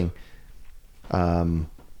universe thing.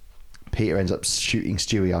 Peter ends up shooting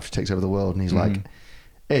Stewie after he takes over the world, and he's like,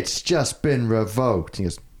 "It's just been revoked." And he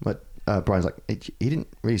goes, "What?" Brian's like, "He didn't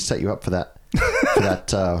really set you up for that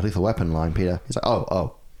Lethal Weapon line, Peter." He's like,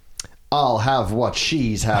 "Oh, I'll have what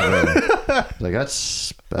she's having." He's like,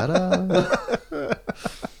 "That's better."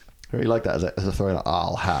 I really like that as a throw in.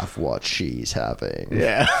 I'll have what she's having.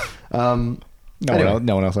 Yeah. Anyway.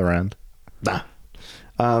 No one else around. Nah.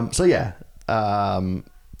 So yeah.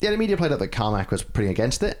 The media played up that Carmack was pretty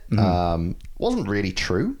against it. Wasn't really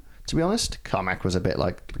true, to be honest. Carmack was a bit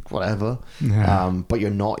like, whatever. Yeah. But you're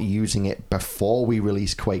not using it before we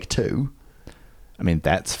release Quake 2. I mean,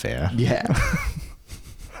 that's fair. Yeah.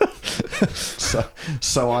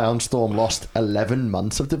 so Ion Storm lost 11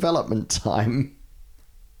 months of development time.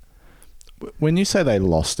 When you say they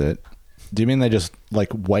lost it, do you mean they just like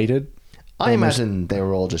waited? I imagine they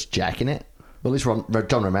were all just jacking it. Well, at least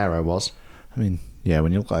John Romero was. I mean, yeah,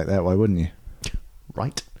 when you look like that, why wouldn't you?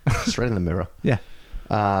 Right. Straight in the mirror. Yeah.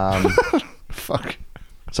 Fuck.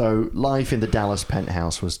 So life in the Dallas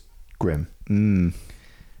penthouse was grim.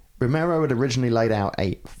 Romero had originally laid out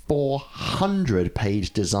a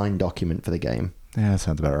 400-page design document for the game. Yeah, that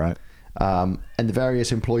sounds about right. And the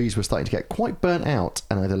various employees were starting to get quite burnt out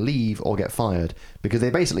and either leave or get fired because they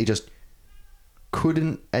basically just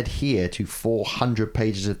couldn't adhere to 400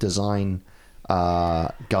 pages of design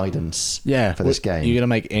guidance for this game. You're going to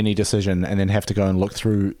make any decision and then have to go and look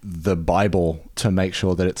through the Bible to make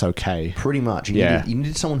sure that it's okay. Pretty much. You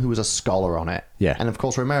needed someone who was a scholar on it. Yeah. And of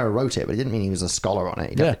course Romero wrote it, but it didn't mean he was a scholar on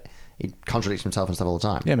it. He contradicts himself and stuff all the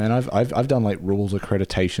time. Yeah, man, I've done like rules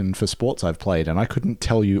accreditation for sports I've played, and I couldn't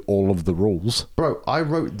tell you all of the rules. Bro, I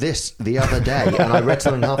wrote this the other day, and I read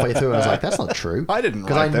something halfway through, and I was like, "That's not true." I didn't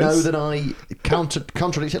because I write know this. that I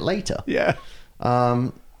contradict it later. Yeah.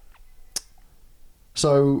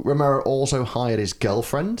 So Romero also hired his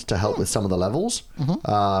girlfriend to help with some of the levels,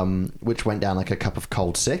 which went down like a cup of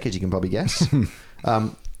cold sick, as you can probably guess.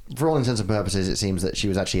 For all intents and purposes, it seems that she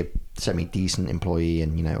was actually a semi-decent employee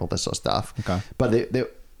and, all this sort of stuff. Okay. But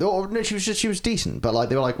she was decent. But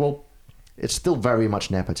they were like, well, it's still very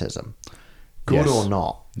much nepotism. Good Yes. or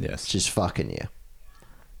not, Yes. she's fucking you.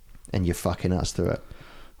 and you're fucking us through it.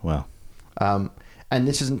 Well, and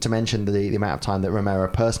this isn't to mention the amount of time that Romero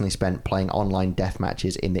personally spent playing online death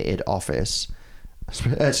matches in the id office.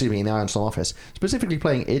 Excuse me, in the Iron Storm office, specifically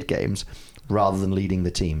playing id games rather than leading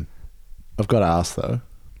the team. I've got to ask though,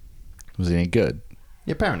 was he any good?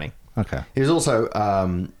 Yeah, apparently. Okay. He was also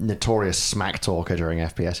notorious smack talker during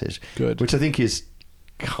FPSs. Good. Which I think is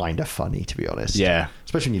kind of funny, to be honest. Yeah.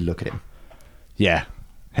 Especially when you look at him. Yeah.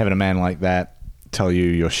 Having a man like that tell you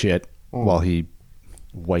your shit while he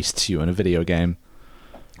wastes you in a video game.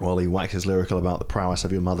 While he waxes lyrical about the prowess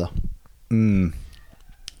of your mother.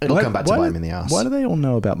 It'll come back to bite him in the ass. Why do they all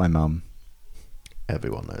know about my mum?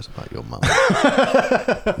 Everyone knows about your mum.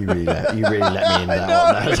 you really let me in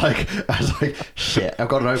that one. I was like, shit, I've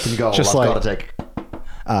got an open goal. Just I've got to take...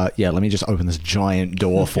 yeah, let me just open this giant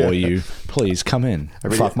door for you. Please, come in.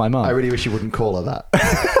 Fuck my mum. I really wish you wouldn't call her that.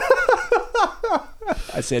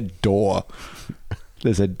 I said door.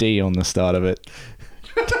 There's a D on the start of it.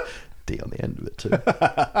 D on the end of it, too.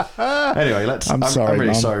 Anyway, I'm sorry,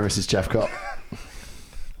 really Mum. sorry, Mrs. Jeffcott.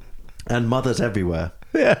 And mothers everywhere.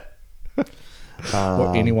 Yeah.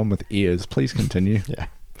 Or anyone with ears, please continue. Yeah.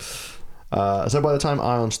 So by the time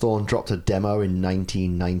Iron Storm dropped a demo in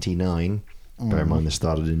 1999, bear in mind this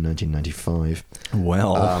started in 1995,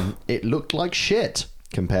 Well, it looked like shit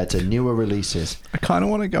compared to newer releases. I kind of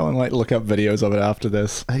want to go and look up videos of it after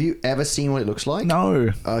this. Have you ever seen what it looks like? No.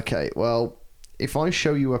 Okay, well, if I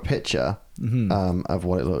show you a picture of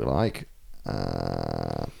what it looked like,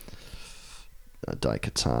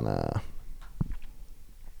 Daikatana,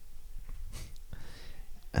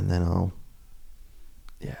 and then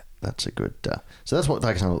that's a good... so that's what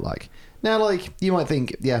Daikatana looked like. Now, you might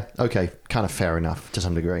think, yeah, okay, kind of fair enough to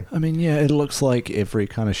some degree. I mean, yeah, it looks like every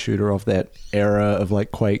kind of shooter of that era of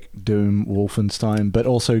Quake, Doom, Wolfenstein, but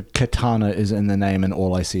also Katana is in the name and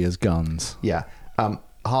all I see is guns. Yeah.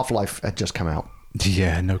 Half-Life had just come out.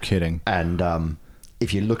 Yeah, no kidding. And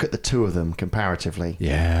if you look at the two of them comparatively,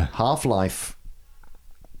 Yeah. Half-Life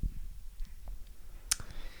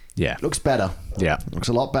Yeah. looks better. Yeah. Looks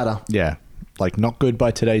a lot better. Yeah. Not good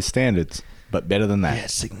by today's standards, but better than that. Yeah,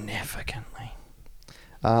 significantly.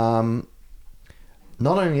 Not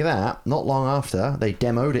only that, not long after, they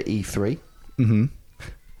demoed at E3. Mm-hmm.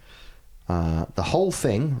 The whole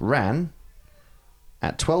thing ran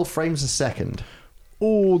at 12 frames a second.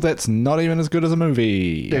 Oh, that's not even as good as a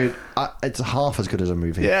movie. Dude, it's half as good as a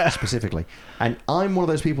movie, specifically. And I'm one of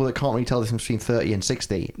those people that can't really tell the difference between 30 and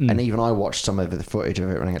 60. And even I watched some of the footage of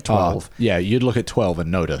it running at 12. Yeah, you'd look at 12 and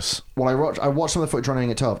notice. Well, I watched some of the footage running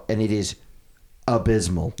at 12, and it is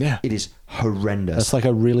abysmal. Yeah. It is horrendous. That's like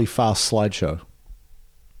a really fast slideshow.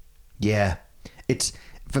 Yeah. It's...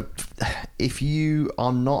 If you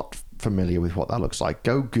are not familiar with what that looks like,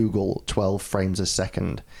 go Google 12 frames a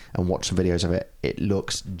second and watch some videos of it. It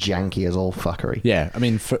looks janky as all fuckery. Yeah, I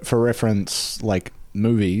mean, for reference,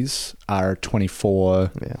 movies are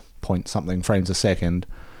 24 point something frames a second.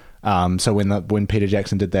 So when Peter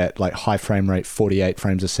Jackson did that high frame rate 48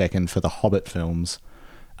 frames a second for the Hobbit films,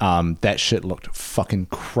 that shit looked fucking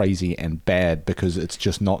crazy and bad because it's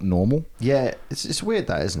just not normal. Yeah, it's weird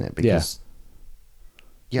that, isn't it? Because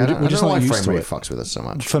I We're don't just know why not used frame to rate it. fucks with us so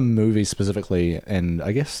much. For movies specifically, and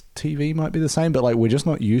I guess TV might be the same, but we're just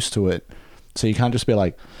not used to it. So you can't just be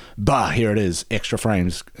like, bah, here it is, extra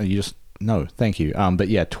frames. You just, no, thank you. But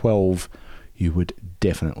yeah, 12, you would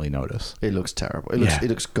definitely notice. It looks terrible. It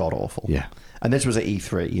looks god awful. Yeah. And this was at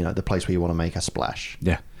E3, the place where you want to make a splash.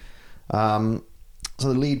 Yeah. So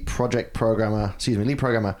the lead programmer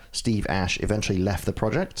Steve Ash eventually left the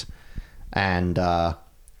project, and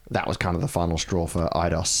that was kind of the final straw for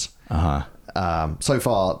Eidos. Uh-huh. So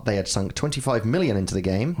far, they had sunk $25 million into the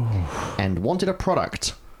game and wanted a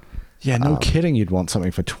product. Yeah, no kidding you'd want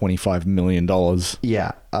something for $25 million.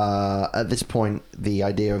 Yeah. At this point, the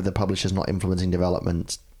idea of the publishers not influencing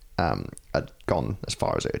development had gone as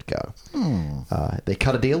far as it would go. They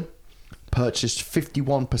cut a deal, purchased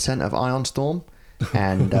 51% of Iron Storm,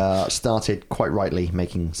 and started, quite rightly,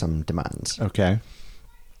 making some demands. Okay.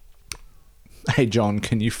 Hey, John,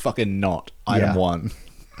 can you fucking not? Item 1.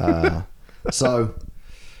 So,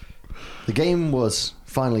 the game was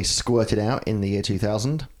finally squirted out in the year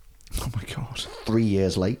 2000. Oh my god. 3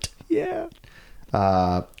 years late. Yeah.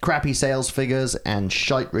 Crappy sales figures and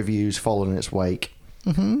shite reviews followed in its wake.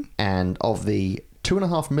 Mm-hmm. And of the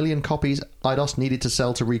 2.5 million copies Eidos needed to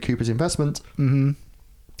sell to recoup his investment,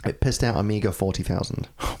 it pissed out a meager 40,000.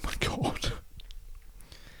 Oh my god.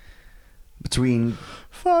 Between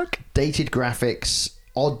dated graphics,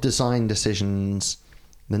 odd design decisions,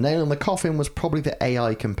 the nail in the coffin was probably the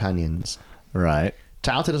AI companions. Right.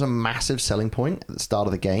 Touted as a massive selling point at the start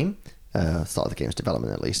of the game, start of the game's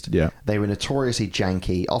development at least. Yeah. They were notoriously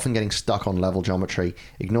janky, often getting stuck on level geometry,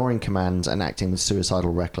 ignoring commands, and acting with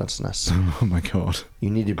suicidal recklessness. Oh my god. You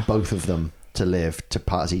needed both of them to live to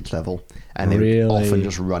pass each level, and they Really? would often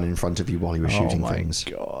just run in front of you while you were shooting oh my things.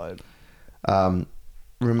 god.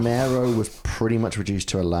 Romero was pretty much reduced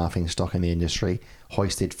to a laughing stock in the industry,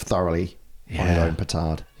 hoisted thoroughly on his Yeah. own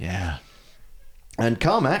petard. Yeah. And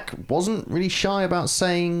Carmack wasn't really shy about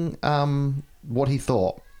saying what he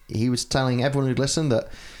thought. He was telling everyone who'd listened that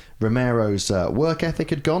Romero's work ethic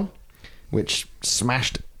had gone, which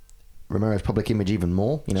smashed Romero's public image even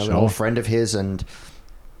more. You know, Sure. an old friend of his and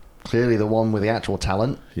clearly the one with the actual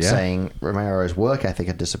talent saying Romero's work ethic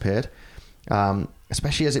had disappeared.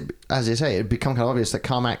 Especially as you say, it had become kind of obvious that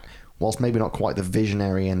Carmack, whilst maybe not quite the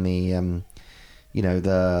visionary and the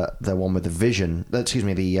the one with the vision,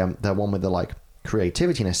 the one with the like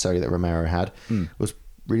creativity necessary that Romero had, was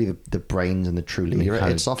really the brains and the true leader at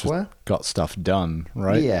id Software. Got stuff done,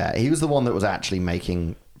 right? Yeah, he was the one that was actually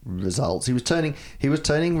making results. He was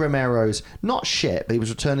turning Romero's not shit, but he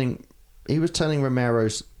was turning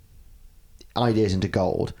Romero's ideas into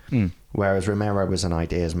gold. Whereas Romero was an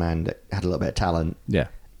ideas man that had a little bit of talent,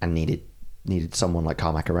 and needed someone like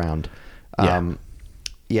Carmack around. So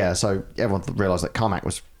everyone realized that Carmack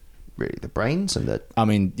was really the brains, and that I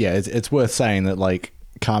mean, yeah, it's worth saying that like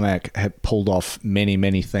Carmack had pulled off many,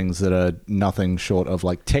 many things that are nothing short of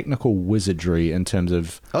like technical wizardry in terms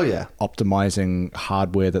of optimizing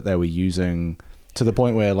hardware that they were using, to the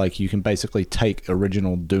point where like you can basically take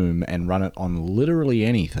original Doom and run it on literally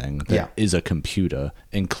anything that is a computer,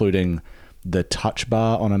 including the touch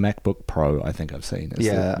bar on a MacBook Pro. I think I've seen.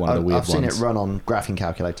 One of the weird I've seen ones. it run on graphing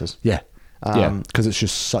calculators. Because it's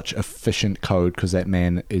just such efficient code, because that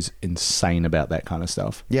man is insane about that kind of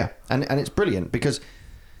stuff. Yeah, and it's brilliant because,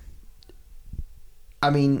 I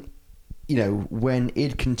mean, you know, when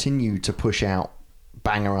id continued to push out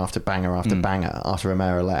banger after banger after banger after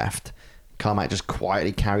Romero left, Carmack just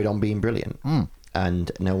quietly carried on being brilliant.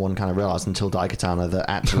 And no one kind of realised until Daikatana that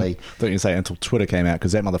actually... Don't you say until Twitter came out,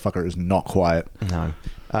 because that motherfucker is not quiet. No.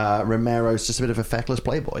 Romero's just a bit of a feckless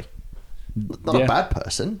playboy. Not a bad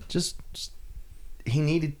person, just he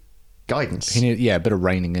needed guidance. He needed, a bit of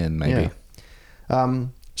reining in, maybe. Yeah.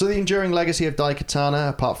 So the enduring legacy of Daikatana,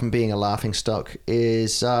 apart from being a laughingstock,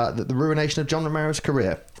 is the ruination of John Romero's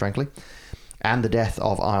career, frankly, and the death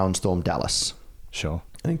of Ironstorm Dallas. Sure.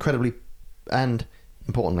 Importantly, an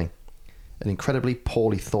incredibly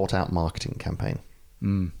poorly thought out marketing campaign.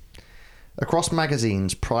 Across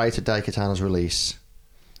magazines prior to Daikatana's release,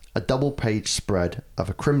 a double-page spread of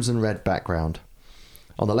a crimson-red background.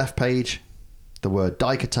 On the left page, the word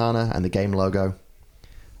Daikatana and the game logo.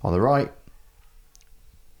 On the right,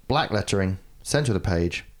 black lettering, center of the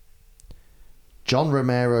page, John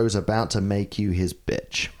Romero's about to make you his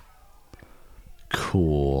bitch.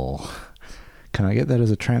 Cool. Can I get that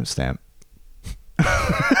as a tramp stamp?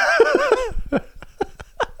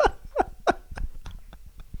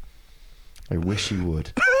 I wish you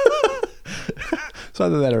would. It's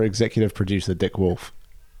either that or executive producer Dick Wolf.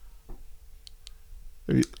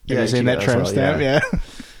 Have you seen that tramp stamp? Yeah.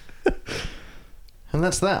 And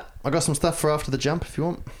that's that. I got some stuff for after the jump if you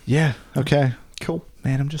want. Yeah, okay. Cool.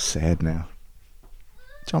 Man, I'm just sad now.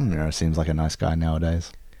 John Romero seems like a nice guy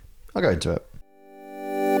nowadays. I'll go into it.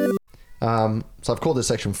 So I've called this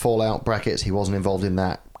section Fallout brackets. He wasn't involved in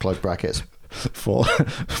that. Close brackets.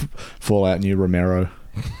 Fallout New Romero.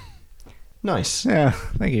 Nice. Yeah,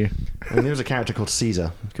 thank you. I mean, there was a character called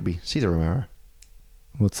Caesar. It could be Caesar Romero.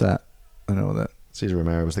 What's that? I know that. Caesar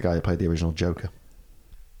Romero was the guy who played the original Joker.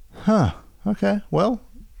 Huh. Okay. Well,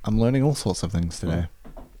 I'm learning all sorts of things today.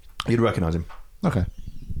 You'd recognise him. Okay.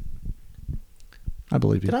 I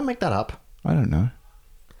believe you. Did I make that up? I don't know.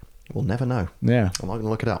 We'll never know. Yeah. I'm not going to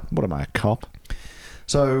look it up. What am I, a cop?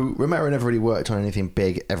 So Romero never really worked on anything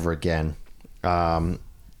big ever again. And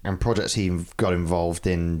projects he got involved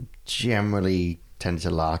in generally tended to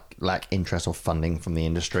lack interest or funding from the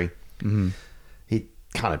industry. He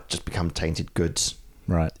kind of just become tainted goods.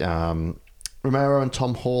 Right. Romero and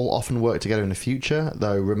Tom Hall often work together in the future,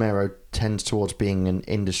 though Romero tends towards being an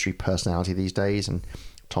industry personality these days, and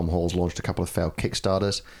Tom Hall's launched a couple of failed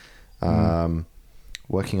Kickstarters,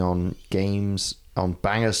 working on games on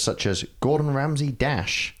bangers such as Gordon Ramsay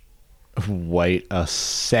Dash. Wait a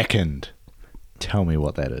second. Tell me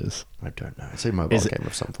what that is. I don't know. It's a mobile game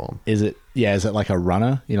of some form. Is it like a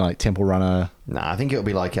runner? You know, like Temple Runner? Nah, I think it'll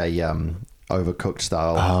be like a Overcooked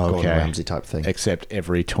style Gordon Ramsay type thing. Except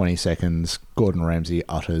every 20 seconds, Gordon Ramsay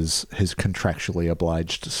utters his contractually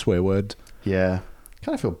obliged swear word. Yeah.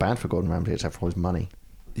 Kind of feel bad for Gordon Ramsay except for his money.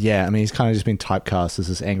 Yeah, I mean, he's kind of just been typecast as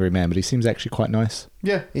this angry man, but he seems actually quite nice.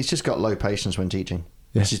 Yeah, he's just got low patience when teaching.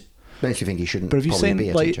 Yeah. Which just makes you think he shouldn't But have you probably seen be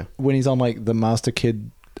a like teacher. when he's on like the Master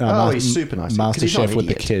Kid? He's super nice. 'Cause Master he's not Chef an with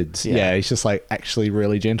the idiot. kids. Yeah. Yeah, he's just like actually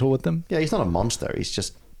really gentle with them. Yeah, he's not a monster. He's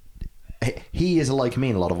just... He is like me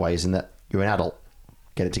in a lot of ways in that you're an adult.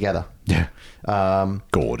 Get it together. Yeah. Um,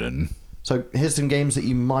 Gordon. so here's some games that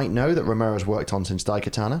you might know that Romero's worked on since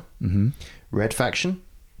Daikatana. Mm-hmm. Red Faction.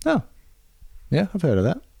 Oh. Yeah, I've heard of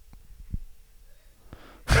that.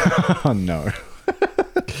 Oh, no.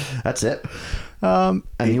 That's it. And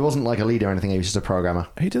he wasn't like a leader or anything. He was just a programmer.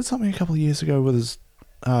 He did something a couple of years ago with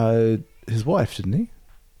his wife, didn't he?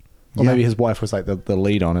 Or Yeah. maybe his wife was like the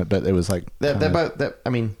lead on it, but it was like... They're kinda- both... I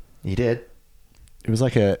mean, he did. It was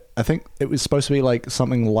like I think it was supposed to be like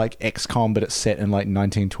something like XCOM, but it's set in like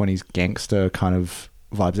 1920s gangster kind of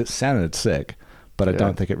vibes. It sounded sick, but I Yeah.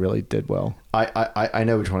 don't think it really did well. I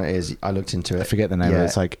know which one it is. I looked into it. I forget the name of Yeah. it.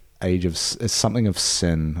 It's like it's something of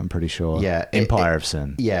Sin, I'm pretty sure. Yeah, Empire of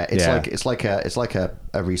Sin. Yeah, it's like a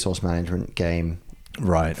resource management game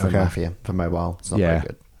right. for Okay. Mafia for mobile. It's not Yeah. very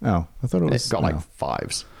good. Oh, I thought it was. It's got like oh.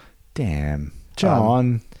 5s. Damn,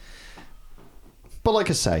 John. But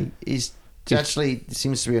like I say, he's actually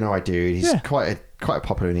seems to be an alright dude. He's Yeah. quite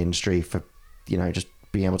popular in the industry for just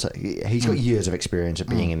being able to. He's got years of experience of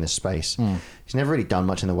being in this space. He's never really done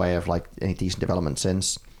much in the way of like any decent development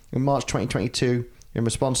since. In March 2022, in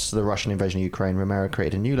response to the Russian invasion of Ukraine, Romero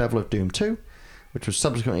created a new level of Doom 2, which was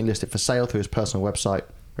subsequently listed for sale through his personal website.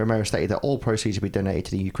 Romero stated that all proceeds would be donated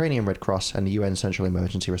to the Ukrainian Red Cross and the UN Central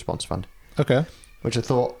Emergency Response Fund, Okay. which I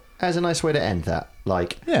thought as a nice way to end that.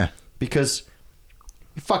 Like, Yeah. because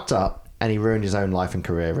he fucked up and he ruined his own life and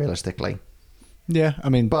career, realistically. Yeah. I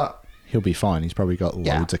mean, But he'll be fine. He's probably got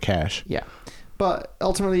Yeah. loads of cash. yeah, but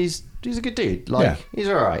ultimately he's a good dude. Like, Yeah. he's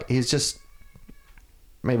all right. He's just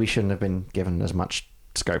maybe shouldn't have been given as much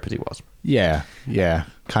scope as he was. Yeah. Yeah.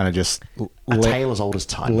 Kind of just A tale as old as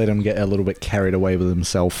time. let him get a little bit carried away with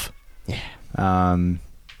himself. Yeah.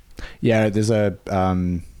 Yeah, there's a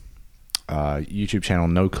YouTube channel,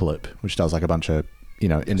 No Clip, which does like a bunch of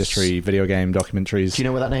industry video game documentaries. Do you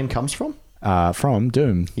know where that name comes from? From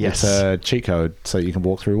Doom. Yes. It's a cheat code so you can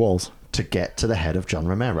walk through walls. To get to the head of John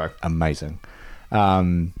Romero. Amazing.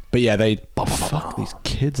 But yeah, they fuck these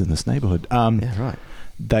kids in this neighborhood. Yeah, right.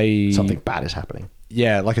 They Something bad is happening.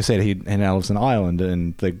 Yeah, like I said, he now lives in Ireland,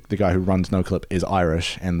 and the guy who runs NoClip is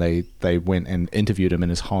Irish, and they went and interviewed him in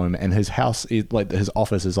his home, and his house, like his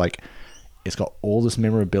office, is like it's got all this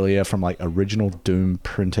memorabilia from like original Doom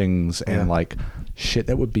printings and Yeah. like shit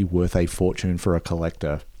that would be worth a fortune for a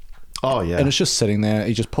collector. Oh yeah. And it's just sitting there.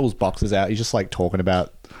 He just pulls boxes out. He's just like talking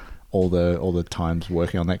about all the times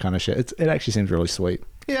working on that kind of shit. It actually seems really sweet.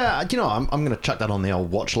 Yeah, I'm going to chuck that on the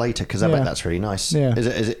old watch later because I Yeah. bet that's really nice. Yeah. Is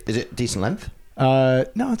it decent length? No,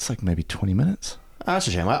 it's like maybe 20 minutes. Oh, that's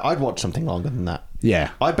a shame. I'd watch something longer than that. Yeah.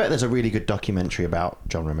 I bet there's a really good documentary about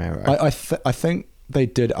John Romero. I think they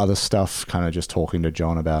did other stuff, kind of just talking to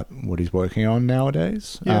John about what he's working on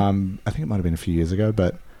nowadays. Yeah. I think it might have been a few years ago,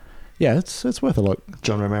 but yeah, it's worth a look.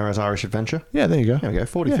 John Romero's Irish Adventure. Yeah, there you go. There we go.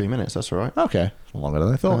 43 minutes. That's all right. Okay, longer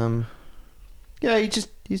than I thought. Yeah,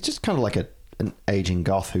 he's just kind of like an aging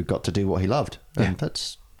goth who got to do what he loved, and Yeah.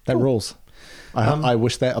 that's That cool. rules. I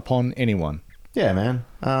wish that upon anyone. Yeah,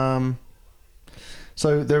 man.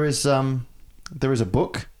 So there is a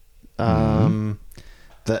book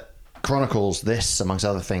that chronicles this, amongst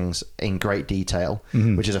other things, in great detail,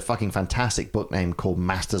 which is a fucking fantastic book name called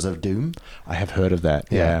Masters of Doom. I have heard of that.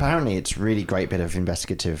 Yeah. Apparently it's really great bit of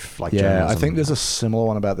investigative, like Yeah, journalism. I think there's a similar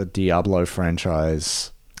one about the Diablo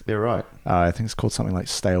franchise. You're right. I think it's called something like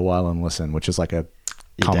 "Stay a While and Listen," which is like a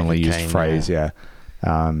Yeah, commonly Deckard used Cain, phrase. Yeah,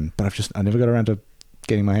 but I never got around to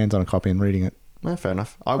getting my hands on a copy and reading it. Well, fair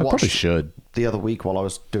enough. I I probably watched should. the other week while I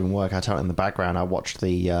was doing work. I had it in the background. I watched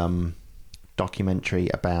the documentary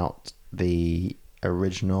about the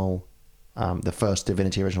original, the first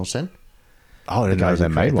Divinity Original Sin. Oh, I didn't know guys they who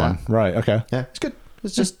made created one. that. Right. Okay. Yeah, it's good.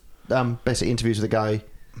 It's just basically interviews with the guy,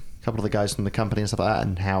 a couple of the guys from the company and stuff like that,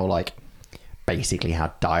 and how basically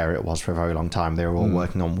how dire it was for a very long time. They were all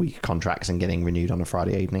working on week contracts and getting renewed on a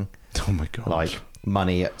Friday evening. Oh my god. Like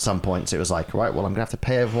money at some points, it was like, right, well, I'm gonna have to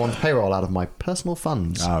pay everyone's payroll out of my personal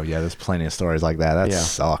funds. Oh yeah, there's plenty of stories like that. That Yeah.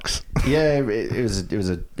 sucks. Yeah, it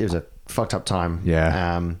was a fucked up time.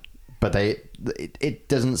 Yeah. But it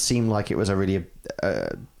doesn't seem like it was a really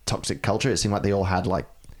toxic culture. It seemed like they all had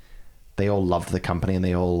they all loved the company and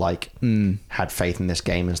they all had faith in this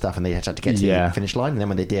game and stuff, and they had to get to the finish line. And then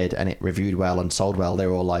when they did, and it reviewed well and sold well, they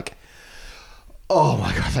were all like, "Oh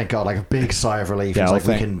my god, thank God!" Like a big sigh of relief. Yeah, It's like we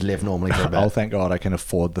thank- can live normally for a bit. Oh, thank God, I can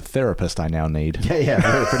afford the therapist I now need.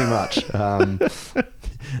 Yeah, pretty much.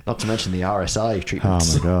 Not to mention the RSI Oh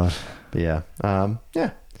treatments. my god. But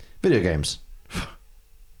yeah. Video games.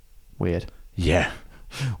 Weird. Yeah.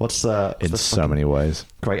 What's In the so many ways.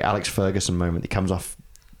 great Alex Ferguson moment that comes off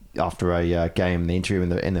after a game, the interview in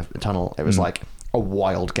the tunnel? It was like a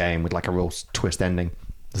wild game with like a real twist ending.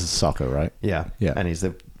 This is soccer, right? Yeah. Yeah. And he was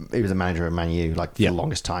the manager of Man U like for the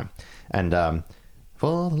longest time. And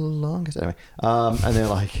for the longest anyway. And they're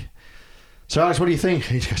like, so Alex, what do you think?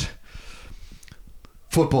 And he goes,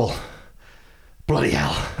 football. Bloody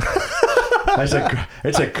hell.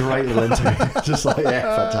 It's a great little interview. Just like,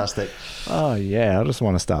 yeah, fantastic. Oh yeah, I just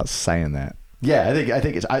want to start saying that. Yeah, I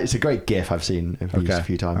think it's a great GIF I've seen used a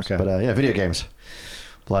few times. Okay. But yeah, video games.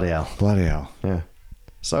 Bloody hell. Bloody hell. Yeah.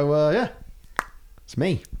 So yeah, it's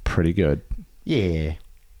me. Pretty good. Yeah.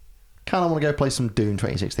 Kind of want to go play some Doom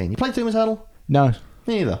 2016. You played Doom Eternal? No.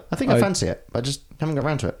 Me neither. I think I fancy it. I just haven't got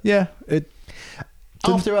around to it. Yeah. It.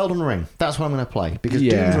 After Elden Ring, that's what I'm going to play. Because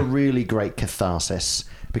Doom's a really great catharsis.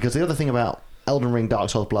 Because the other thing about Elden Ring, Dark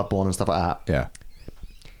Souls, Bloodborne and stuff like that, Yeah.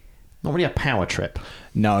 not really a power trip.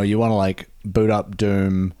 No, you want to like boot up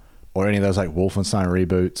Doom or any of those like Wolfenstein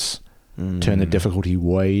reboots, turn the difficulty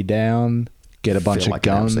way down, get a bunch Feel of like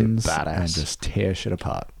an absolute guns, badass. and just tear shit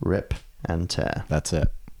apart. Rip and tear. That's it.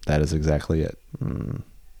 That is exactly it.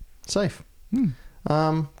 Safe. Cool. I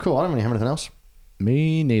don't really have anything else.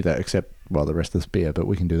 Me neither, except, well, the rest of this beer, but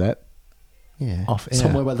we can do that. Yeah. Off air.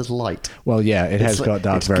 Somewhere where there's light. Well, yeah, it has It's got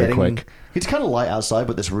dark it's very quick. It's kind of light outside,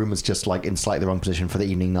 but this room is just like in slightly the wrong position for the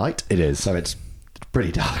evening night. It is. So it's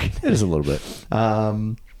pretty dark. It is a little bit.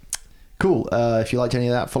 Cool. If you liked any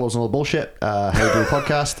of that, follow us on all the bullshit. Hey Brew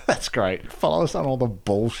Podcast. That's great. Follow us on all the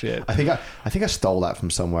bullshit. I think I stole that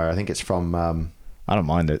from somewhere. I think it's from I don't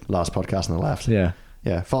mind it. last podcast on the left. Yeah.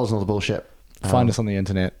 Yeah. Follow us on all the bullshit. Find us on the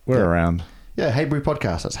internet. We're around. Yeah. Hey Brew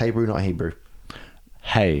Podcast. That's Hey Brew, not Hey Brew.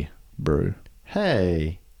 Hey, brew.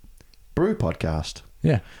 Hey Brew Podcast.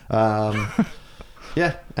 Yeah.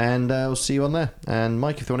 Yeah. And we'll see you on there. And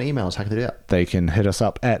Mike, if you want to email us, how can they do that? They can hit us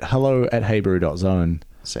up at hello@heybrew.zone.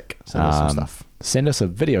 Sick. Send us some stuff. Send us a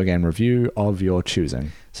video game review of your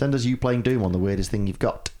choosing. Send us you playing Doom on the weirdest thing you've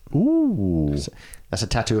got. Ooh. That's a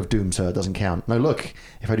tattoo of Doom, so it doesn't count. No, look,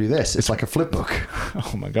 if I do this, it's like a flip book.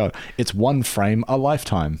 Oh my god. It's one frame a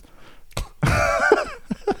lifetime.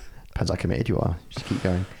 Depends how committed you are. Just keep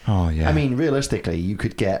going. Oh yeah. I mean, realistically, you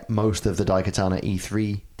could get most of the Daikatana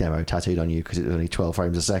E3 demo tattooed on you because it was only 12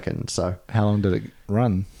 frames a second, so how long did it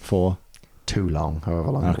run for? too long, however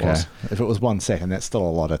long it was. If it was 1 second, that's still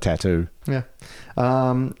a lot of tattoo. Yeah.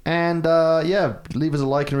 Yeah, leave us a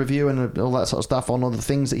like and review and all that sort of stuff on all the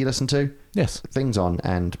things that you listen to. Yes. Things on,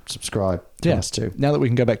 and subscribe to us too. Now that we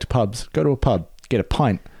can go back to pubs, go to a pub, get a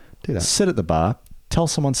pint, Do that. sit at the bar, tell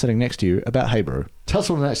someone sitting next to you about Hey Brew. Tell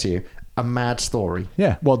someone next to you a mad story.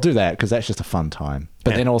 Yeah, well, do that because that's just a fun time.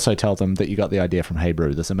 But Yeah. then also tell them that you got the idea from Hey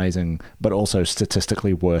Brew, this amazing, but also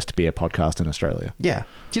statistically worst beer podcast in Australia. Yeah.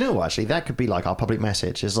 Do you know what, actually? That could be like our public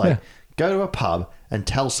message. It's like, go to a pub and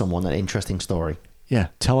tell someone an interesting story. Yeah,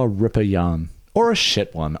 tell a ripper yarn. Or a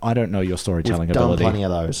shit one. I don't know your storytelling We've done ability. plenty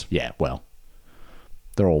of those. Yeah, well,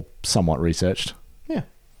 they're all somewhat researched. Yeah.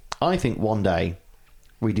 I think one day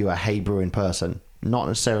we do a Hey Brew in person. Not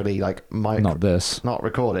necessarily like Not this. not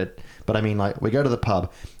recorded, but I mean like we go to the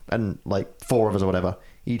pub and like 4 of us or whatever,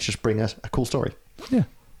 each just bring us a cool story. Yeah.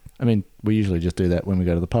 I mean, we usually just do that when we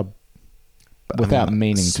go to the pub. Without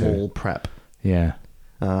meaning small to. prep. Yeah.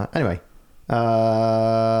 Anyway,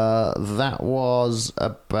 that was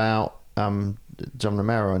about John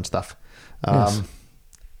Romero and stuff. Yes.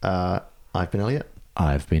 I've been Elliot.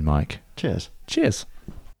 I've been Mike. Cheers. Cheers.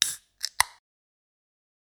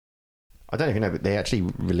 I don't even know, but they actually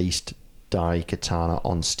released Daikatana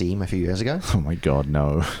on Steam a few years ago. Oh my god,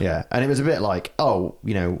 no. Yeah, and it was a bit like, oh,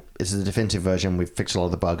 you know, this is the definitive version. We've fixed a lot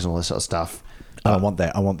of the bugs and all this sort of stuff. I don't want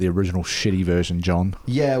that. I want the original shitty version, John.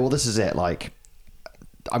 Yeah, well, this is it. Like,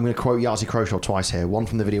 I'm going to quote Yahtzee Croshaw twice here. One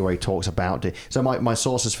from the video where he talks about it. So my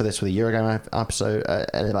sources for this were the Eurogame episode,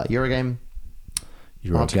 about Eurogame.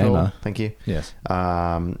 You're article. a gamer. Thank you. Yes.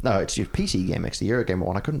 No, it's your PC game. It's the Eurogamer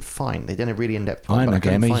one. I couldn't find. They did a really in-depth one. I'm but I a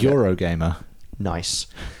couldn't gamer. find it. You're a gamer. Nice.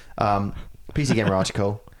 PC Gamer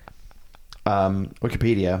article,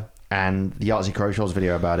 Wikipedia, and the Yahtzee Crowshaw's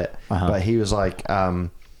video about it. But he was like, the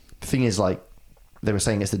thing is, like, they were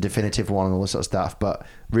saying it's the definitive one and all this sort of stuff, but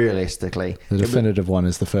realistically... The definitive one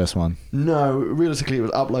is the first one. No, realistically, it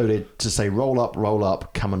was uploaded to say, roll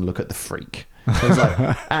up, come and look at the freak. So it's like,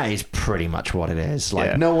 that is pretty much what it is.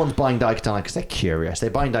 Like, no one's buying Daikatana because they're curious.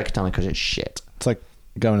 They're buying Daikatana because it's shit. It's like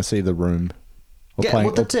going to see The Room. Or Yeah, playing,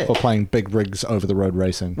 well, that's it. Or playing big rigs over the road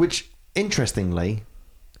racing. Which, interestingly,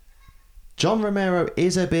 John Romero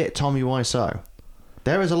is a bit Tommy Wiseau.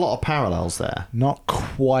 There is a lot of parallels there. Not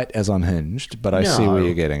quite as unhinged, but I see No. where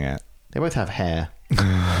you're getting at. They both have hair.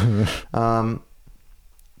 God,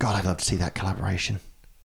 I'd love to see that collaboration.